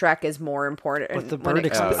writing of Shrek is more important. But the when bird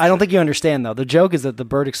it comes- I don't think you understand though. The joke is that the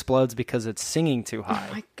bird explodes because it's singing too high.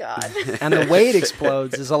 Oh my God, And the way it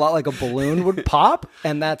explodes is a lot like a balloon would pop,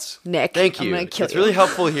 and that's Nick, Thank I'm you. gonna kill It's you. really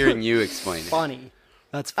helpful hearing you explain it. funny.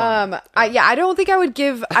 That's funny. I don't think I would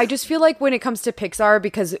give. I just feel like when it comes to Pixar,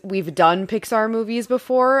 because we've done Pixar movies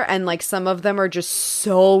before, and like some of them are just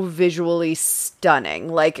so visually stunning,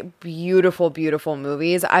 like beautiful, beautiful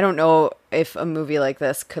movies. I don't know if a movie like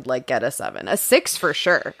this could like get a 7, a 6 for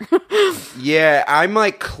sure. Yeah, I'm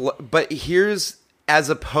like, but here's, as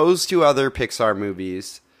opposed to other Pixar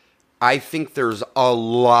movies, I think there's a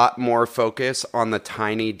lot more focus on the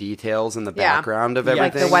tiny details in the background of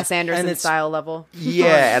everything. like the Wes And Anderson it's- style level.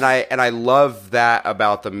 Yeah, and I love that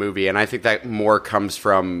about the movie, and I think that more comes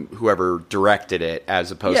from whoever directed it as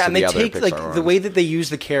opposed Yeah, to and the they other take Pixar like ones. the way that they use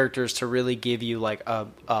the characters to really give you like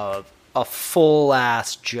a full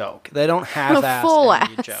ass joke. They don't half-ass full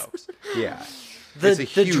any ass. jokes. Yeah. The It's a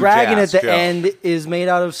huge dragon at ass the joke. end is made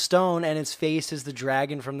out of stone, and its face is the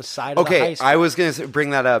dragon from the side of the high Okay, school. I was going to bring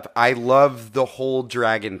that up. I love the whole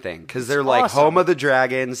dragon thing because they're like awesome. home of the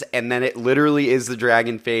dragons, and then it literally is the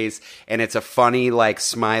dragon face, and it's a funny, like,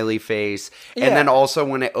 smiley face. Yeah. And then also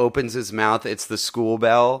when it opens his mouth, it's the school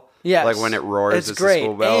bell. Yes. Like when it roars It's as great. a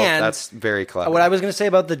school bell. And That's very clever. What I was going to say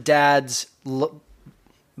about the dad's, the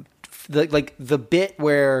bit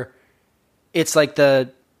where it's like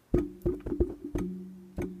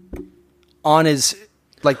on his,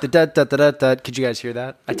 like the da. Could you guys hear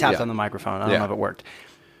that? I tapped Yeah. on the microphone. I don't Yeah. know if it worked.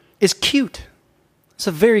 It's cute. It's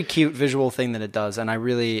a very cute visual thing that it does, and I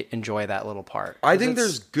really enjoy that little part. I think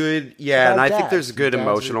there's good, and I think dads. there's good Dads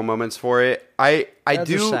emotional moments for it. I Dads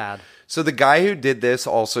are do. sad. So the guy who did this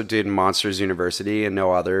also did Monsters University and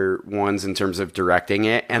no other ones in terms of directing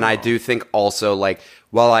it. And I do think also, like,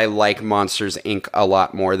 while I like Monsters Inc. a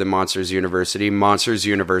lot more than Monsters University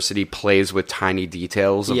plays with tiny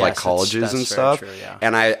details of Yes, like colleges that's and very stuff. true, yeah.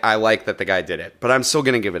 And I like that the guy did it, but I'm still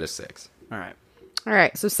gonna give it a 6. All right. All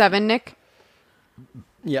right, so 7, Nick.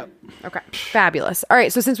 Yep. Okay, fabulous. All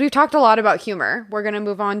right, so since we've talked a lot about humor, we're going to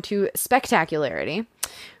move on to spectacularity,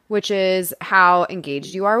 which is how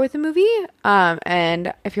engaged you are with the movie,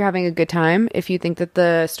 and if you're having a good time, if you think that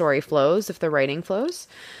the story flows, if the writing flows.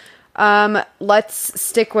 Let's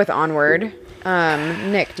stick with Onward.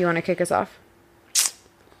 Nick, do you want to kick us off?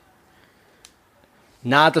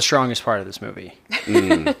 Not the strongest part of this movie.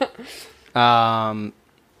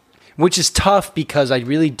 Which is tough because I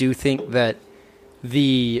really do think that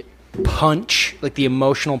the punch, like the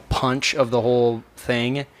emotional punch of the whole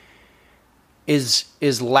thing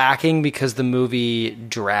is lacking because the movie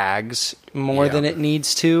drags more than it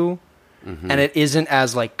needs to. And it isn't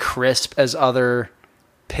as like crisp as other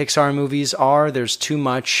Pixar movies are. There's too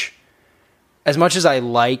much. As much as I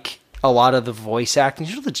like a lot of the voice acting,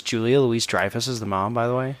 you know that's Julia Louis-Dreyfus is the mom, by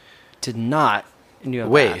the way. Did not knew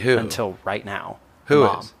Wait, that who? until right now. Who The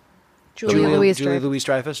mom. is? Julia Louis-Dreyfus. Julia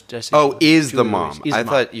Louis-Dreyfus. Did I say Oh, Julia? is the Julia mom? Louis- is I the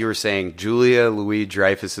mom. thought you were saying Julia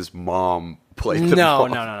Louis-Dreyfus's mom played the No,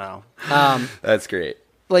 mom. no. That's great.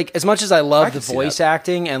 Like as much as I love the can see voice that.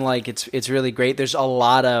 acting and like it's really great. There's a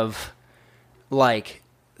lot of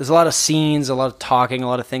scenes, a lot of talking, a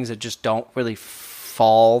lot of things that just don't really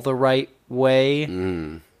fall the right way.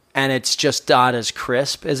 And it's just not as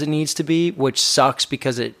crisp as it needs to be, which sucks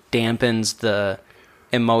because it dampens the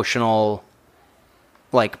emotional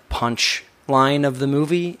like punch line of the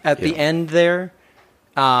movie at the end there.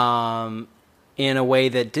 In a way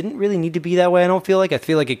that didn't really need to be that way. I feel like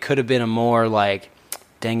it could have been a more like,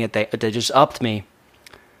 dang it, they just upped me.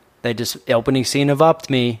 The opening scene of upped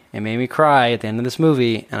me. It made me cry at the end of this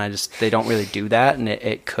movie, and they don't really do that, and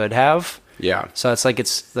it could have. Yeah. So it's like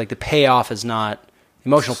the payoff is not,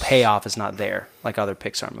 emotional payoff is not there like other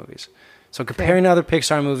Pixar movies. So comparing to other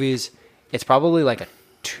Pixar movies, it's probably like a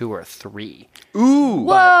 2 or 3. Ooh.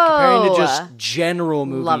 But comparing to just general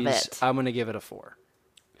movies, Love it. I'm going to give it a 4.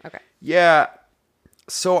 Okay. Yeah.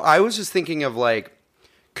 So I was just thinking of like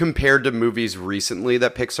compared to movies recently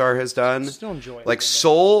that Pixar has done. Still enjoy it. Like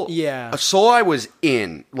Soul. Yeah. Soul I was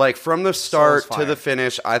in. Like from the start Soul's to the fire.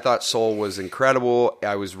 finish, I thought Soul was incredible.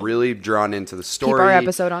 I was really drawn into the Keep story. our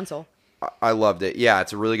episode on Soul. I loved it. Yeah,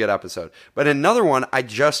 it's a really good episode. But another one I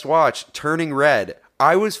just watched, Turning Red.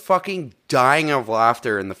 I was fucking dying of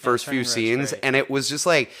laughter in the first few Turning Red's scenes, great. and it was just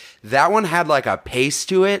like that one had like a pace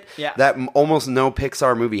to it Yeah. that almost no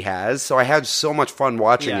Pixar movie has. So I had so much fun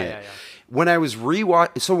watching Yeah, it. yeah, yeah. When I was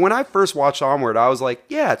so when I first watched Onward, I was like,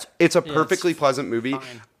 yeah, it's a perfectly pleasant movie.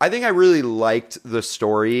 fine. I think I really liked the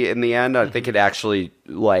story in the end. I think it actually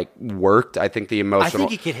like worked. I think the I emotional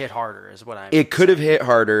think it could hit harder is what I'm it could have hit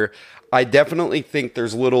harder. I definitely think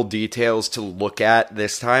there's little details to look at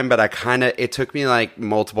this time, but it took me like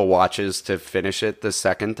multiple watches to finish it the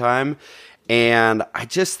second time. And I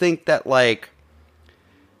just think that like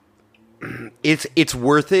it's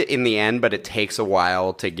worth it in the end, but it takes a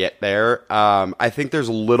while to get there. I think there's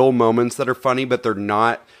little moments that are funny, but they're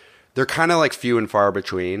kind of like few and far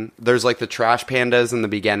between. There's like the trash pandas in the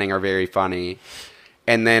beginning are very funny.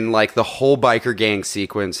 And then like the whole biker gang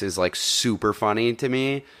sequence is like super funny to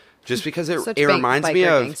me. Just because it reminds me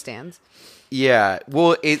biker of gang stands. yeah,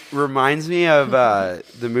 well, it reminds me of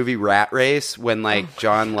the movie Rat Race when like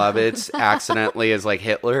John Lovitz accidentally is like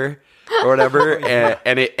Hitler or whatever,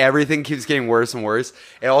 and everything keeps getting worse and worse.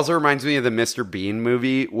 It also reminds me of the Mr. Bean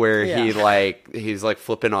movie where he's like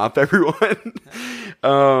flipping off everyone.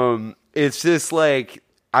 It's just like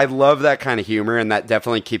I love that kind of humor, and that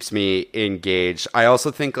definitely keeps me engaged. I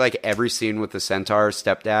also think like every scene with the centaur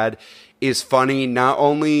stepdad is funny, not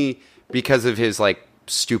only because of his like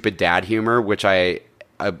stupid dad humor, which I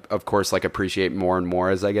of course like appreciate more and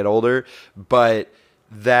more as I get older, but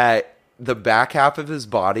that the back half of his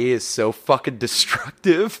body is so fucking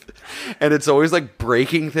destructive, and it's always like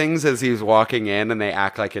breaking things as he's walking in, and they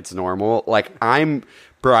act like it's normal. Like I'm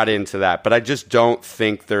brought into that, but I just don't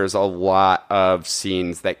think there's a lot of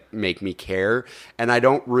scenes that make me care, and I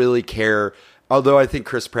don't really care. Although I think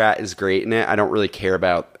Chris Pratt is great in it, I don't really care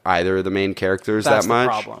about either of the main characters That's that much.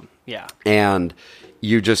 the problem. Yeah. And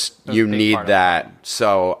you a big need part of that.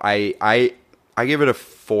 So I give it a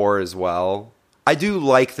 4 as well. I do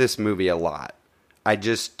like this movie a lot. I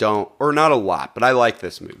just don't, or not a lot, but I like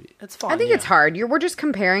this movie. It's fun. I think it's hard. We're just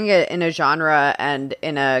comparing it in a genre and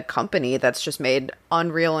in a company that's just made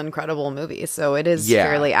unreal, incredible movies. So it is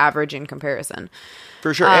fairly average in comparison.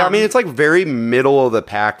 For sure. I mean, it's like very middle of the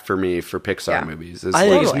pack for me for Pixar movies. I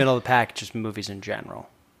think it's middle of the pack, just movies in general.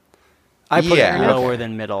 I put it lower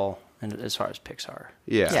than middle as far as Pixar.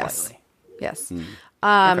 Yeah. Slightly. Yes.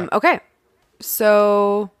 Okay.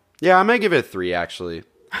 So. Yeah, I'm going to give it a 3, actually.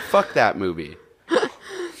 Fuck that movie.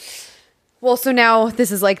 Well, so now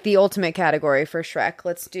this is like the ultimate category for Shrek.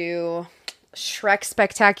 Let's do Shrek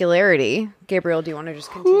Spectacularity. Gabriel, do you want to just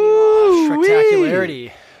continue on?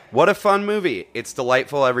 Spectacularity. What a fun movie. It's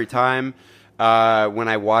delightful every time. When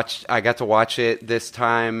I got to watch it this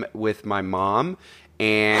time with my mom,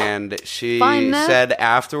 and she said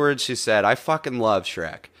afterwards, she said, I fucking love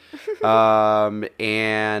Shrek.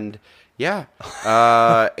 And yeah,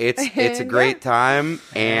 it's a great time,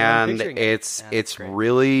 and it's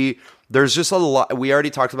really, there's just a lot. We already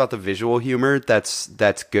talked about the visual humor that's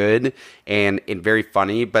good and very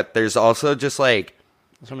funny, but there's also just like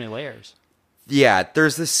so many layers. Yeah,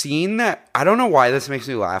 there's the scene that, I don't know why this makes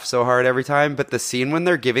me laugh so hard every time, but the scene when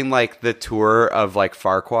they're giving like the tour of like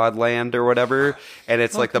Farquaad Land or whatever, and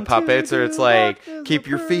it's like the puppets, or it's like, keep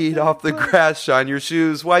your feet off the grass, shine your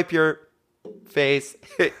shoes, wipe your face,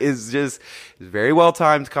 is just very well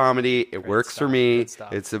timed comedy. It works for me.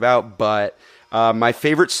 It's about butt. My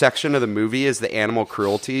favorite section of the movie is the animal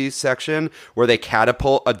cruelty section, where they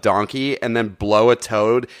catapult a donkey and then blow a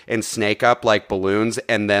toad and snake up like balloons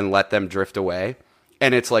and then let them drift away.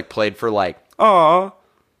 And it's like played for like, aw.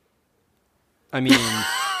 I mean,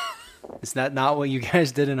 is that not what you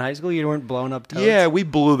guys did in high school? You weren't blowing up toads? Yeah, we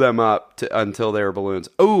blew them up until they were balloons.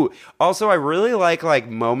 Oh, also I really like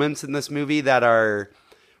moments in this movie that are,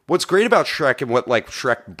 what's great about Shrek and what like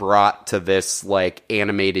Shrek brought to this like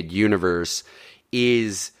animated universe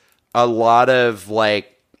is a lot of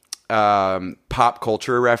like pop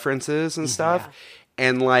culture references and stuff. Yeah.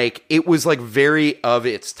 And like it was like very of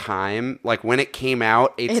its time. Like when it came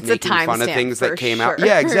out, it's making fun of things that came out.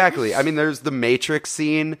 Yeah, exactly. I mean, there's the Matrix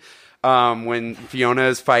scene when Fiona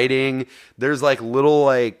is fighting. There's like little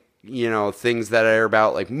like, you know, things that are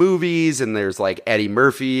about like movies, and there's like Eddie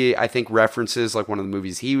Murphy, I think, references like one of the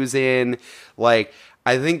movies he was in. Like,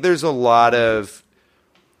 I think there's a lot of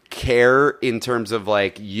care in terms of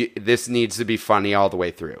like, this needs to be funny all the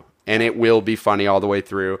way through, and it will be funny all the way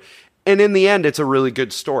through. And in the end, it's a really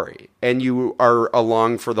good story, and you are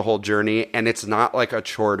along for the whole journey, and it's not like a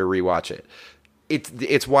chore to rewatch it.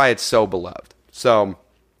 It's why it's so beloved. So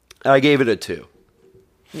I gave it a 2.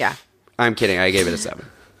 Yeah. I'm kidding. I gave it a 7.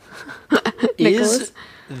 Is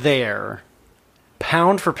there,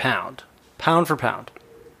 pound for pound,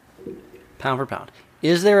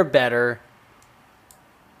 is there a better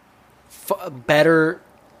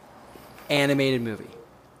animated movie?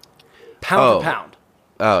 Pound for pound.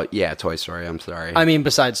 Oh, yeah, Toy Story. I'm sorry. I mean,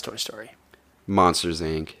 besides Toy Story. Monsters,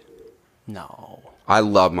 Inc. No. I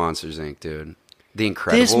love Monsters, Inc., dude. The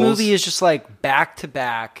Incredibles. This movie is just like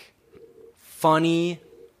back-to-back funny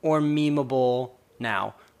or memeable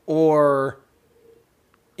now, or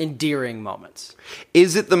endearing moments.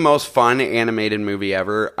 Is it the most fun animated movie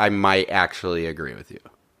ever? I might actually agree with you.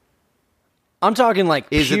 I'm talking like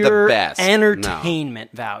is pure it the best?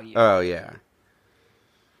 Entertainment value. Oh, yeah.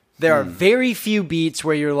 There are very few beats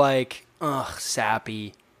where you're like, ugh,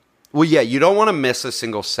 sappy. Well, yeah, you don't want to miss a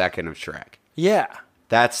single second of Shrek. Yeah.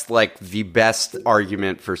 That's like the best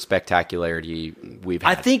argument for spectacularity we've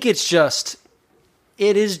had. I think it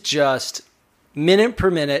is just minute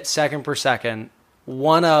per minute, second per second,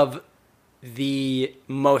 one of the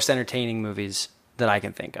most entertaining movies that I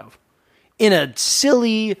can think of. In a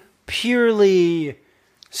silly, purely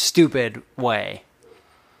stupid way.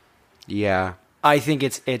 Yeah. I think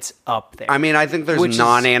it's up there. I mean, I think there's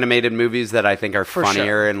non-animated movies that I think are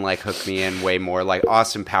funnier and like hook me in way more. Like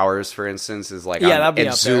Austin Powers, for instance, is like, that'd be and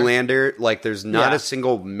up Zoolander. Like, there's not a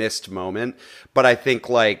single missed moment. But I think,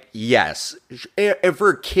 like, yes, and for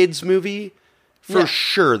a kids movie, for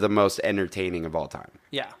sure, the most entertaining of all time.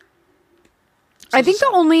 Yeah. I think the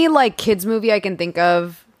only like kids movie I can think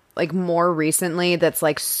of like more recently that's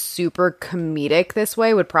like super comedic this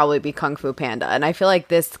way would probably be Kung Fu Panda. And I feel like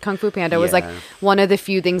this Kung Fu Panda was like one of the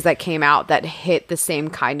few things that came out that hit the same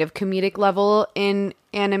kind of comedic level in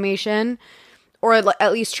animation. or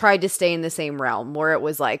at least tried to stay in the same realm, where it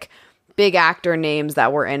was like big actor names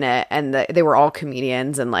that were in it, and they were all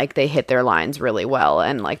comedians, and like they hit their lines really well,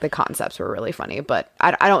 and like the concepts were really funny. But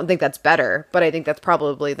I don't think that's better, but I think that's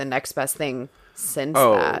probably the next best thing since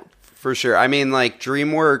that. For sure. I mean, like,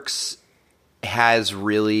 DreamWorks has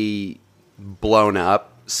really blown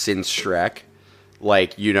up since Shrek.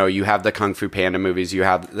 Like, you know, you have the Kung Fu Panda movies, you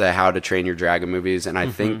have the How to Train Your Dragon movies, and I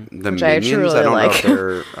think the Minions, I don't know if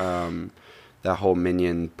they're, that whole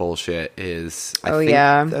Minion bullshit is, I think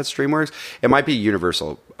that's DreamWorks. It might be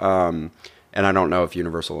Universal, and I don't know if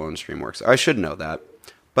Universal owns DreamWorks. I should know that.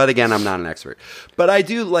 But again, I'm not an expert. But I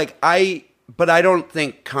do, like, but I don't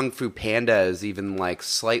think Kung Fu Panda is even, like,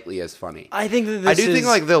 slightly as funny. I think that I do think,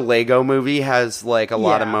 like, the Lego movie has, like, a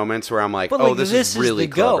lot of moments where I'm like, but, oh, this is really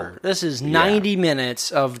clever. This is 90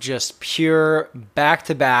 minutes of just pure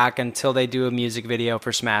back-to-back until they do a music video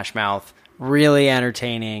for Smash Mouth. Really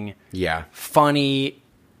entertaining. Yeah. Funny,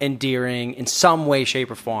 endearing, in some way,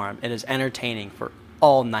 shape, or form. It is entertaining for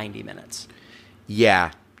all 90 minutes.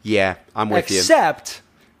 Yeah, I'm with you. Except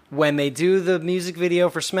when they do the music video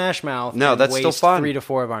for Smash Mouth, no, that's still fun. 3 to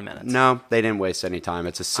 4 of our minutes. No, they didn't waste any time.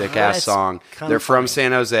 It's a sick-ass song. They're from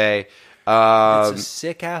San Jose. It's a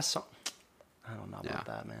sick-ass song. I don't know about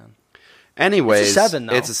that, man. Anyways, it's a 7,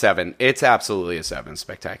 though. It's a 7. It's absolutely a 7.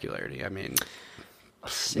 Spectacularity. I mean,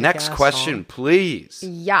 next question, song. Please.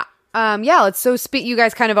 Yeah. Let's you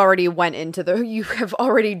guys kind of already you have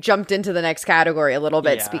already jumped into the next category a little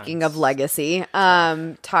bit. Yeah, speaking of legacy,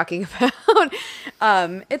 talking about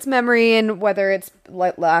its memory and whether it's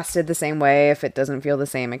lasted the same way, if it doesn't feel the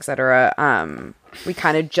same, etc. We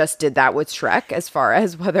kind of just did that with Shrek as far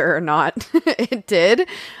as whether or not it did.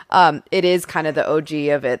 It is kind of the OG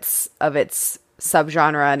of its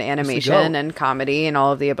subgenre and animation and comedy and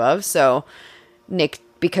all of the above. So, Nick,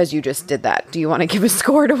 because you just did that, do you want to give a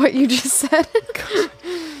score to what you just said?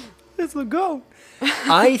 Let's go.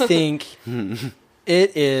 I think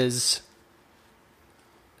it is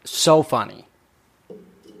so funny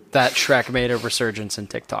that Shrek made a resurgence in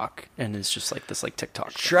TikTok and is just like this, like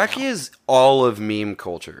TikTok. Shrek is all of meme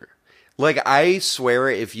culture. Like, I swear,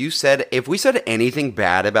 if we said anything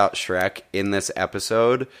bad about Shrek in this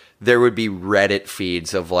episode, there would be Reddit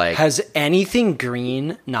feeds of like, has anything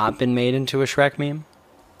green not been made into a Shrek meme?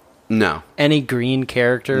 No. Any green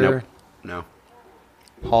character? Nope. No.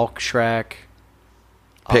 Hulk Shrek.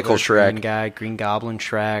 Pickle Shrek. Green guy. Green Goblin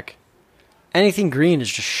Shrek. Anything green is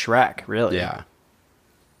just Shrek, really. Yeah.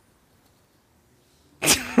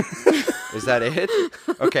 Is that it?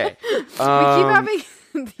 Okay. We keep having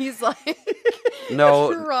these like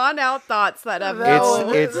drawn out thoughts that have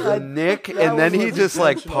it's Nick, and then he just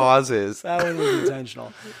like pauses. That one was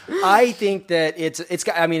intentional. I think that it's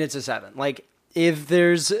a 7. Like, if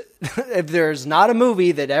there's not a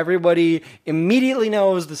movie that everybody immediately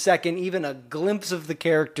knows the second even a glimpse of the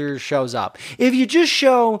character shows up. If you just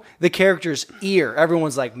show the character's ear,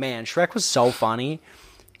 everyone's like, man, Shrek was so funny.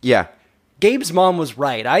 Yeah. Gabe's mom was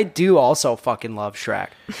right. I do also fucking love Shrek.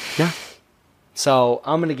 Yeah. So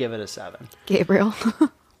I'm going to give it a 7. Gabriel.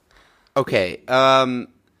 Okay.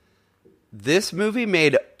 This movie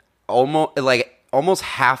made almost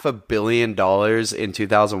 $500 million in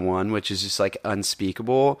 2001, which is just like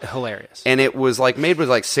unspeakable. Hilarious. And it was like made with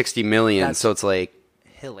like 60 million. So it's like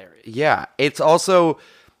hilarious. Yeah. It's also,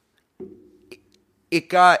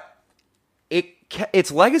 its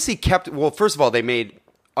legacy kept, well, first of all, they made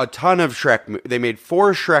a ton of Shrek. They made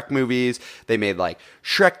 4 Shrek movies. They made like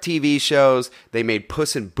Shrek TV shows. They made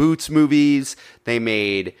Puss in Boots movies. They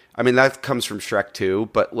made, I mean, that comes from Shrek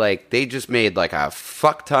 2, but like they just made like a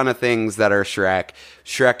fuck ton of things that are Shrek.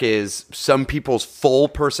 Shrek is, some people's full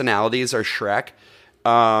personalities are Shrek.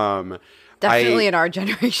 Definitely in our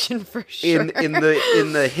generation for sure. In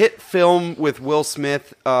the hit film with Will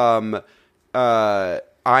Smith,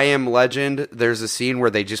 I Am Legend, there's a scene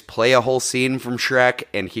where they just play a whole scene from Shrek,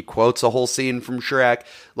 and he quotes a whole scene from Shrek.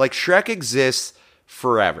 Like, Shrek exists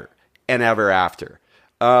forever and ever after,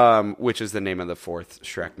 which is the name of the 4th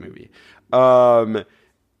Shrek movie.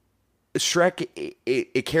 Shrek,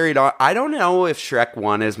 it carried on. I don't know if Shrek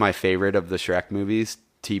 1 is my favorite of the Shrek movies,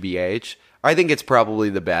 TBH. I think it's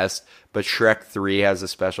probably the best, but Shrek 3 has a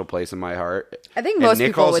special place in my heart. I think most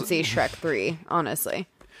people would say Shrek 3, honestly.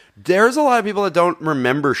 There's a lot of people that don't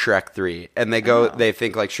remember Shrek 3, and they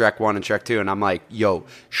think like Shrek 1 and Shrek 2, and I'm like, yo,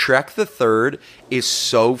 Shrek the 3rd is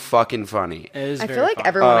so fucking funny. I feel like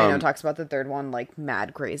everyone I know talks about the 3rd one like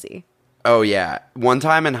mad crazy. Oh, yeah. One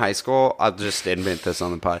time in high school, I'll just admit this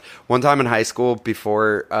on the pod. One time in high school,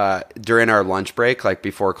 during our lunch break, like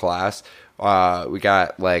before class, we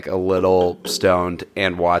got like a little stoned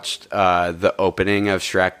and watched the opening of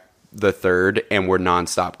Shrek the third, and we're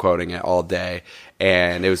nonstop quoting it all day,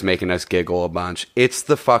 and it was making us giggle a bunch. It's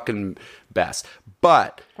the fucking best.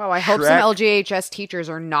 But Wow, I hope some LGHS teachers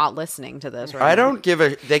are not listening to this right I now. don't give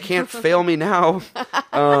a... They can't fail me now.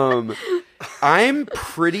 I'm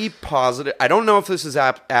pretty positive... I don't know if this is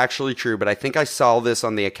actually true, but I think I saw this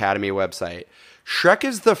on the Academy website. Shrek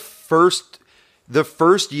is the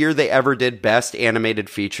first year they ever did Best Animated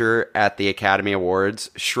Feature at the Academy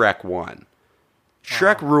Awards. Shrek won.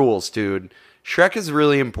 Shrek rules, dude. Shrek is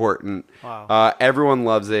really important. Wow. Everyone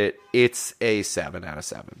loves it. It's a 7 out of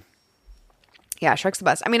 7. Yeah, Shrek's the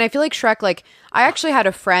best. I mean, I feel like Shrek, like, I actually had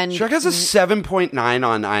a friend... Shrek has a 7.9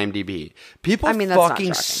 on IMDb. People I mean, that's not fucking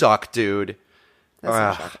shocking. suck, dude. That's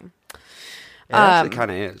not shocking. It actually kind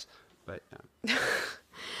of is. But yeah.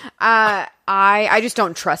 I just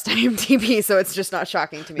don't trust IMDb, so it's just not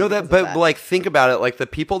shocking to me. No, because that of but like think about it. Like the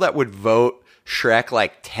people that would vote Shrek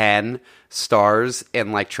like 10 stars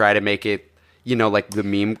and like try to make it, you know, like the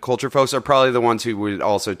meme culture folks are probably the ones who would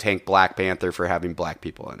also tank Black Panther for having black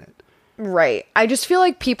people in it. Right. I just feel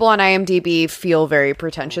like people on IMDb feel very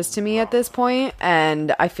pretentious to me at this point,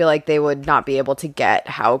 and I feel like they would not be able to get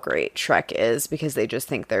how great Shrek is because they just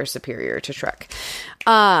think they're superior to Shrek.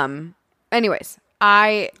 Anyways,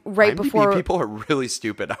 IMDb people are really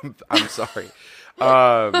stupid. I'm sorry.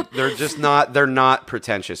 They're not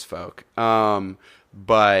pretentious folk.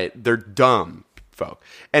 But they're dumb folk.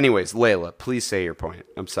 Anyways, Layla, please say your point.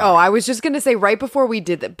 I'm sorry. Oh, I was just going to say right before we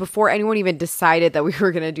did that, before anyone even decided that we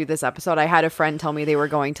were going to do this episode, I had a friend tell me they were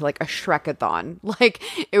going to like a Shrekathon. Like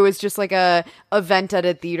it was just like a event at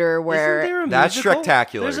a theater where Isn't there a That's musical?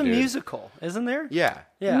 Shrektacular, There's a dude. musical, isn't there? Yeah.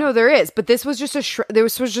 Yeah. No, there is, but this was just a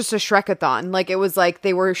Shrekathon. Like it was like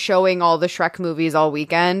they were showing all the Shrek movies all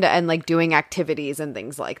weekend and like doing activities and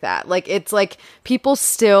things like that. Like it's like people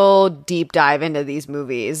still deep dive into these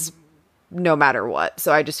movies no matter what.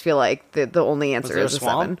 So I just feel like the only answer there is a a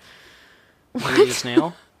swamp? 7. Is it a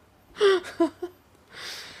snail?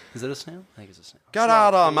 Is it a snail? I think it's a snail. Got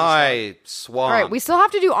out of my swamp. All right, we still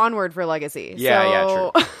have to do Onward for Legacy. Yeah,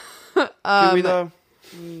 so, Do we though?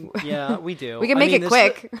 Yeah, we do. We can make it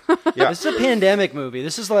quick. This is a pandemic movie.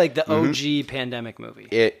 This is like the OG pandemic movie.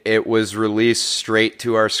 It was released straight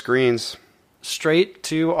to our screens. Straight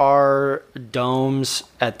to our domes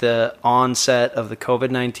at the onset of the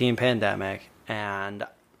COVID-19 pandemic. And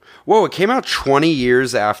Whoa, it came out 20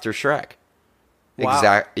 years after Shrek.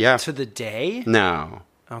 wow, Yeah. to the day? No.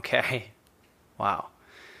 Okay. Wow.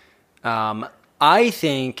 I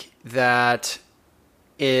think that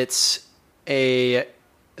it's the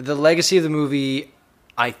legacy of the movie,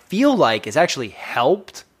 I feel like, is actually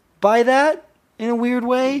helped by that in a weird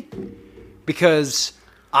way, because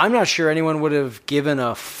I'm not sure anyone would have given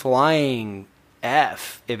a flying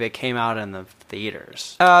F if it came out in the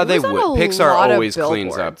theaters. They was on would. a Pixar lot of always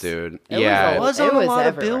cleans up, billboards. dude. It Yeah. It was on It a was lot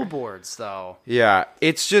everywhere. of billboards, though. Yeah.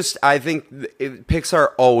 It's just, I think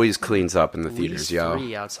Pixar always cleans up in the At theaters, least yo.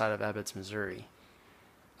 3 outside of Ebbets, Missouri.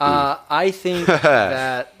 I think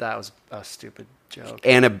that was a stupid joke.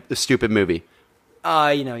 And a stupid movie.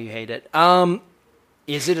 You know you hate it.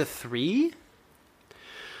 Is it a 3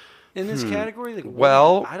 in this category? Like,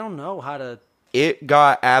 Well- I don't know how to. It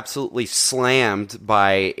got absolutely slammed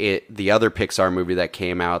by the other Pixar movie that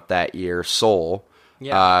came out that year, Soul,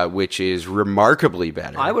 Yeah. which is remarkably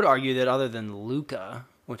better. I would argue that other than Luca,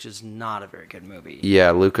 which is not a very good movie.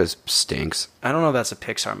 Yeah, Lucas stinks. I don't know if that's a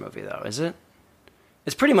Pixar movie though. Is it?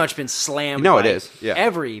 It's pretty much been slammed. No, it by is, yeah.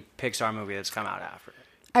 Every Pixar movie that's come out after it.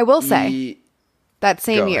 I will say E- that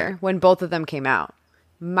same Go year ahead. when both of them came out,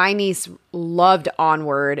 my niece loved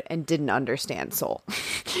Onward and didn't understand Soul.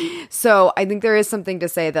 So I think there is something to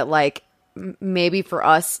say that, like, maybe for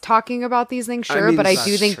us talking about these things, sure, mean, but I that's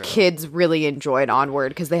do think true. kids really enjoyed Onward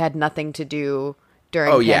because they had nothing to do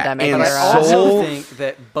during Oh, yeah, pandemic and But I era. also Soul- think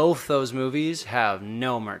that both those movies have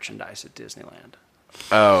no merchandise at Disneyland.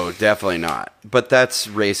 Oh, definitely not. But that's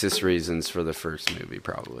racist reasons for the first movie,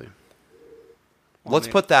 probably. Let's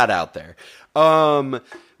put that out there.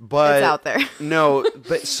 But It's out there. No,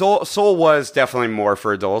 but Soul was definitely more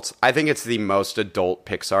for adults. I think it's the most adult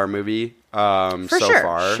Pixar movie so sure,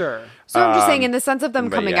 far. Sure. So I'm just saying, in the sense of them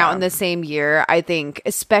but coming yeah. out in the same year, I think,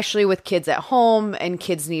 especially with kids at home and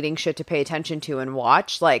kids needing shit to pay attention to and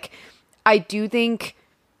watch, like, I do think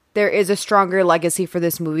there is a stronger legacy for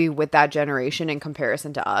this movie with that generation in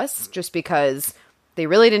comparison to us, just because they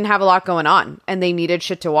really didn't have a lot going on and they needed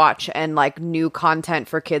shit to watch, and like new content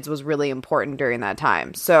for kids was really important during that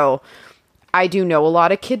time. So I do know a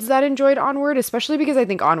lot of kids that enjoyed Onward, especially because I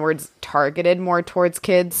think Onward's targeted more towards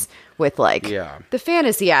kids with like the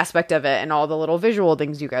fantasy aspect of it and all the little visual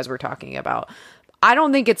things you guys were talking about. I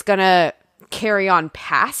don't think it's gonna carry on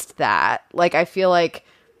past that. Like, I feel like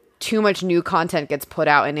too much new content gets put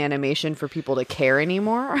out in animation for people to care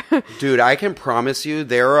anymore. Dude, I can promise you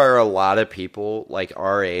there are a lot of people like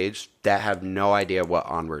our age that have no idea what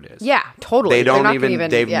Onward is. Yeah, totally. They They're don't not even, gonna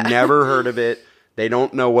they've yeah. never heard of it. They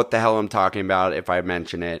don't know what the hell I'm talking about if I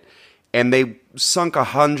mention it. And they sunk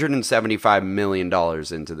 $175 million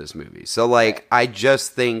into this movie. So, like, I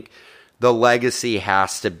just think the legacy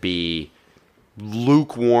has to be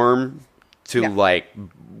lukewarm to, like,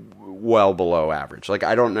 well below average. Like,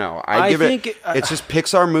 I don't know. It's just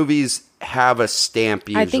Pixar movies have a stamp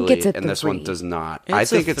usually, I think it's a and this one 3. does not. It's I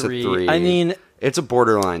think a it's 3. a 3. I mean, it's a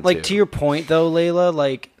borderline like 2. to your point though, Layla,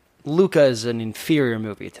 like Luca is an inferior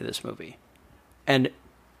movie to this movie. And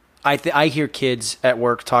I hear kids at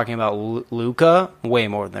work talking about Luca way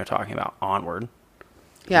more than they're talking about Onward.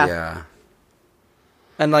 Yeah.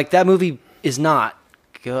 And like that movie is not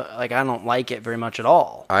good. Like I don't like it very much at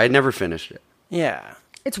all. I never finished it. Yeah.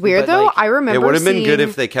 It's weird, But, though. like, I remember It would have been good seeing-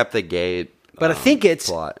 if they kept the gay But I think it's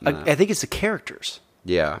plot in that. I think it's the characters.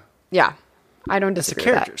 Yeah. Yeah. I don't It's the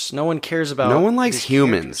disagree with that. characters. No one cares about No one likes these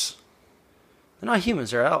humans. characters. They're not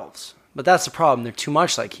humans, they're elves. But that's the problem. They're too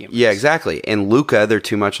much like humans. Yeah, exactly. And Luca, they're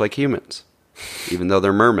too much like humans, even though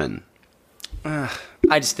they're mermen. I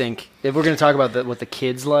just think if we're going to talk about what the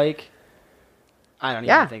kids like, I don't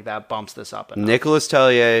Yeah. even think that bumps this up enough. Nicholas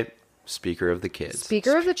Tellier, speaker of the kids.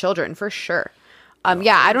 Speaker of the children, for sure.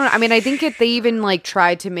 Yeah, I mean, I think they even like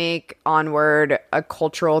tried to make Onward a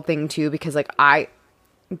cultural thing too, because like I,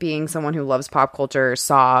 being someone who loves pop culture,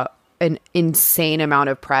 saw an insane amount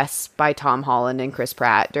of press by Tom Holland and Chris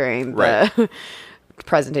Pratt during the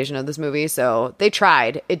presentation of this movie. So they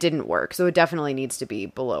tried, it didn't work. So it definitely needs to be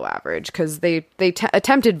below average because they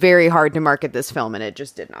attempted very hard to market this film and it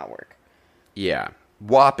just did not work. Yeah.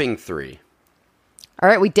 Whopping 3. All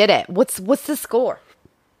right, we did it. What's the score?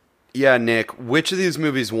 Yeah, Nick, which of these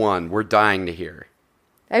movies won? We're dying to hear.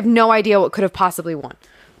 I have no idea what could have possibly won.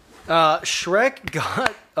 Shrek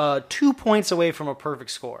got 2 points away from a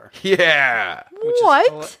perfect score. Yeah.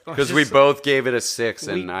 What? Because we both gave it a 6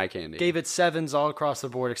 in Eye Candy. Gave it 7s all across the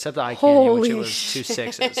board except Eye Candy, which it Holy was 2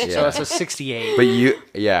 6s. Yeah. So it's a 68.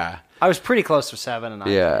 But yeah. I was pretty close to 7 in Eye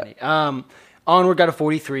Yeah. Candy. Onward got a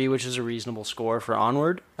 43, which is a reasonable score for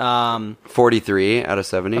Onward. 43 out of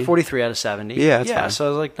 70. 43 out of 70. Yeah, that's fine. So I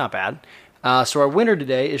was like, not bad. So our winner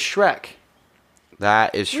today is Shrek.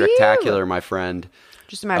 That is Shrektacular, my friend.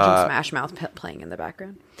 Just imagine Smash Mouth playing in the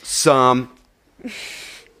background.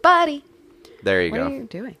 Buddy. There you What go. are you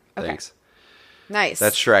doing? Okay. Thanks. Nice.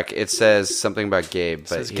 That's Shrek. It says something about Gabe. It But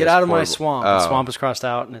says, he get has out of my portable- swamp. Oh. The swamp is crossed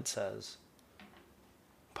out, and it says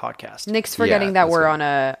podcast. Nick's forgetting that that's we're good. on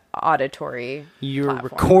a auditory You platform.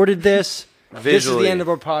 recorded this. This is Visually. the end of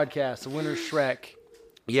our podcast. The winner is Shrek.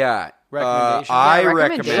 Yeah. Recommendations. I Yeah,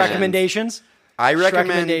 recommend. Recommendations? I recommend.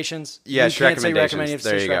 Recommendations. Yeah, You can't say Shrekmentations. recommend, you have to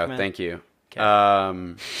There say you go. Shrekman. Thank you. Okay.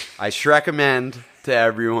 I Shrekcommend to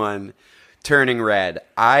everyone Turning Red.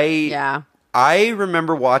 Yeah. I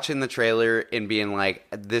remember watching the trailer and being like,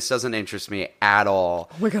 this doesn't interest me at all.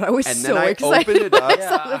 Oh my God, I was And so then I excited. opened it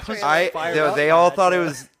up. fired They up all for that thought it show.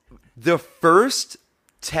 was the first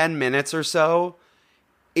 10 minutes or so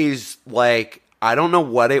is like, I don't know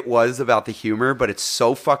what it was about the humor, but it's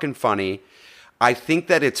so fucking funny. I think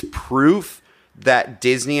that it's proof that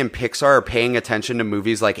Disney and Pixar are paying attention to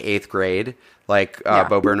movies like 8th Grade, like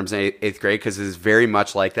Bo Burnham's 8th Grade, because it's very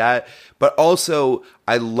much like that. But also,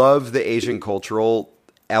 I love the Asian cultural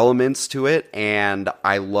elements to it, and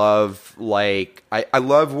I love I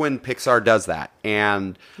love when Pixar does that,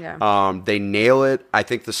 and they nail it. I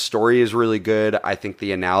think the story is really good. I think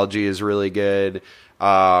the analogy is really good.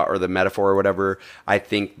 Or the metaphor or whatever. I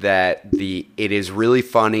think that it is really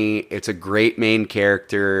funny. It's a great main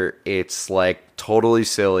character. It's like totally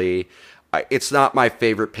silly. It's not my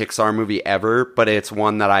favorite Pixar movie ever, but it's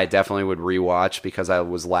one that I definitely would rewatch because I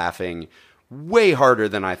was laughing way harder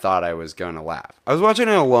than I thought I was going to laugh. I was watching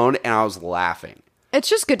it alone and I was laughing. It's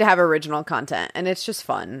just good to have original content, and it's just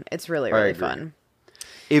fun. It's really, really agree. fun.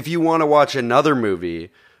 If you want to watch another movie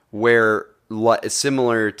where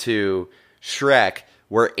similar to Shrek,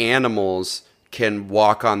 where animals can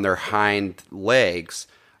walk on their hind legs,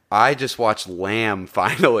 I just watched Lamb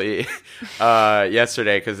finally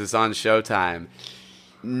yesterday because it's on Showtime.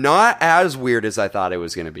 Not as weird as I thought it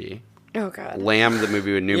was going to be. Oh, God. Lamb, the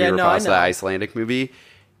movie with Noomi Yeah, no, I Rapace, know. the Icelandic movie.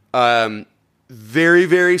 Very,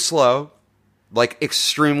 very slow. Like,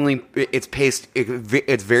 extremely... It's paced...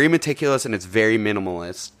 It's very meticulous and it's very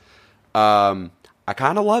minimalist. I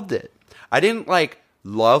kind of loved it. I didn't, like,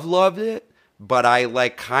 loved it, but I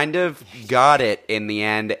like kind of got it in the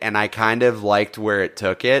end, and I kind of liked where it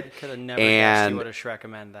took it. Could have never guessed you would have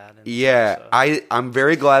recommend that. Yeah, I'm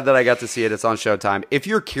very glad that I got to see it. It's on Showtime. If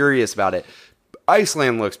you're curious about it,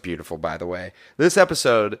 Iceland looks beautiful, by the way. This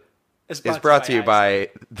episode is brought to you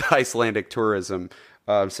by the Icelandic Tourism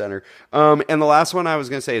Center. And the last one I was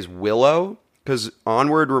going to say is Willow, because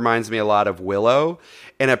Onward reminds me a lot of Willow.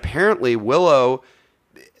 And apparently Willow,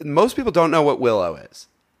 most people don't know what Willow is.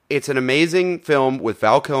 It's an amazing film with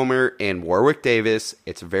Val Kilmer and Warwick Davis.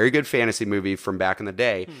 It's a very good fantasy movie from back in the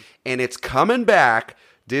day. And it's coming back.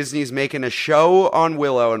 Disney's making a show on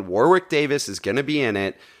Willow, and Warwick Davis is going to be in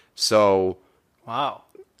it. So, wow.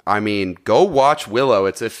 I mean, go watch Willow.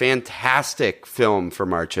 It's a fantastic film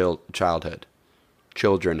from our childhood.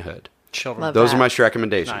 Childrenhood. Children. Those are my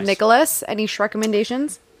recommendations. Nice. Nicholas, any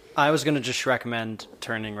recommendations? I was going to just recommend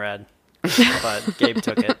Turning Red, but Gabe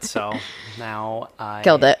took it, so now I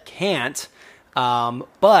Killed it. can't.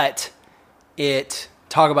 But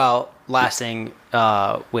talk about lasting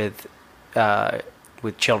with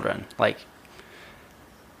children. Like,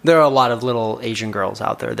 there are a lot of little Asian girls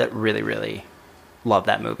out there that really, really love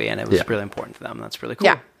that movie, and it was really important to them. That's really cool.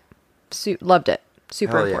 Yeah. Loved it.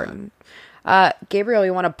 Super Hell yeah. important. Gabriel,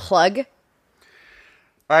 you want to plug?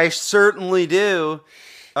 I certainly do.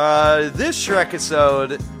 This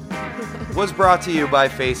Shrek-isode was brought to you by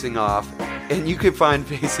Facing Off, and you can find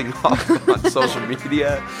Facing Off on social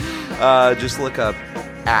media. Just look up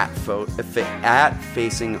at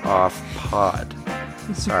Facing Off Pod.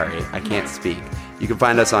 Sorry, I can't speak. You can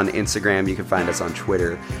find us on Instagram. You can find us on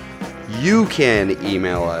Twitter. You can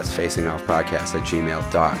email us,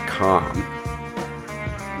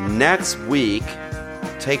 facingoffpodcast@gmail.com. Next week,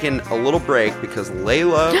 taking a little break because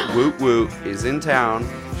Layla Woot Woot is in town.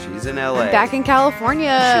 She's in LA. Back in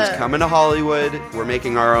California. She's coming to Hollywood. We're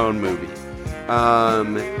making our own movie.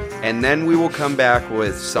 And then we will come back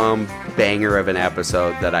with some banger of an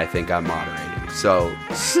episode that I think I'm moderating. So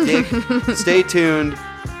stay tuned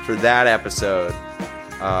for that episode.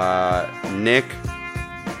 Nick,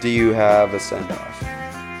 do you have a send-off?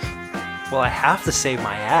 Well, I have to save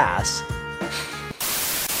my ass.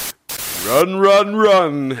 Run, run,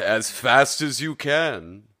 run as fast as you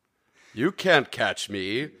can. You can't catch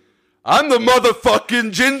me. I'm the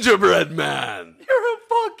motherfucking gingerbread man. You're a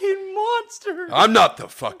fucking monster. I'm not the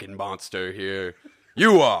fucking monster here.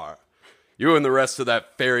 You are. You and the rest of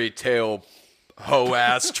that fairy tale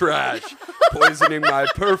hoe-ass trash poisoning my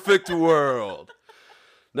perfect world.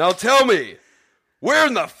 Now tell me, where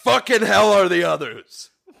in the fucking hell are the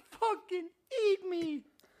others? Fucking eat me.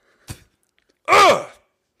 Ugh!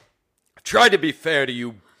 Try to be fair to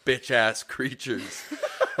you bitch-ass creatures.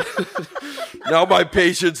 Now my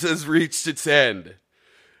patience has reached its end.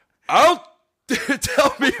 I'll...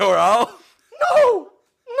 Tell me or I'll... No!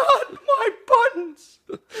 Not my buttons!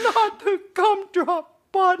 Not the gumdrop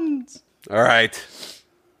buttons! Alright.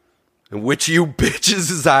 And which of you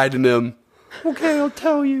bitches is hiding them? Okay, I'll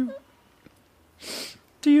tell you.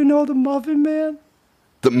 Do you know the Muffin Man?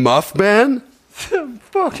 The Muff Man? The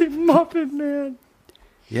fucking Muffin Man.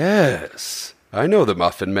 Yes, I know the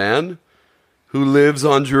Muffin Man. Who lives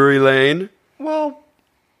on Drury Lane? Well,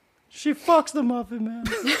 she fucks the Muffin Man.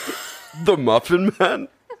 The Muffin Man?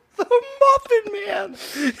 The Muffin Man!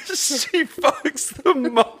 She fucks the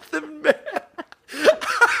Muffin Man.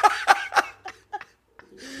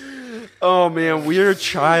 Oh man, we are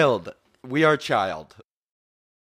child. We are child.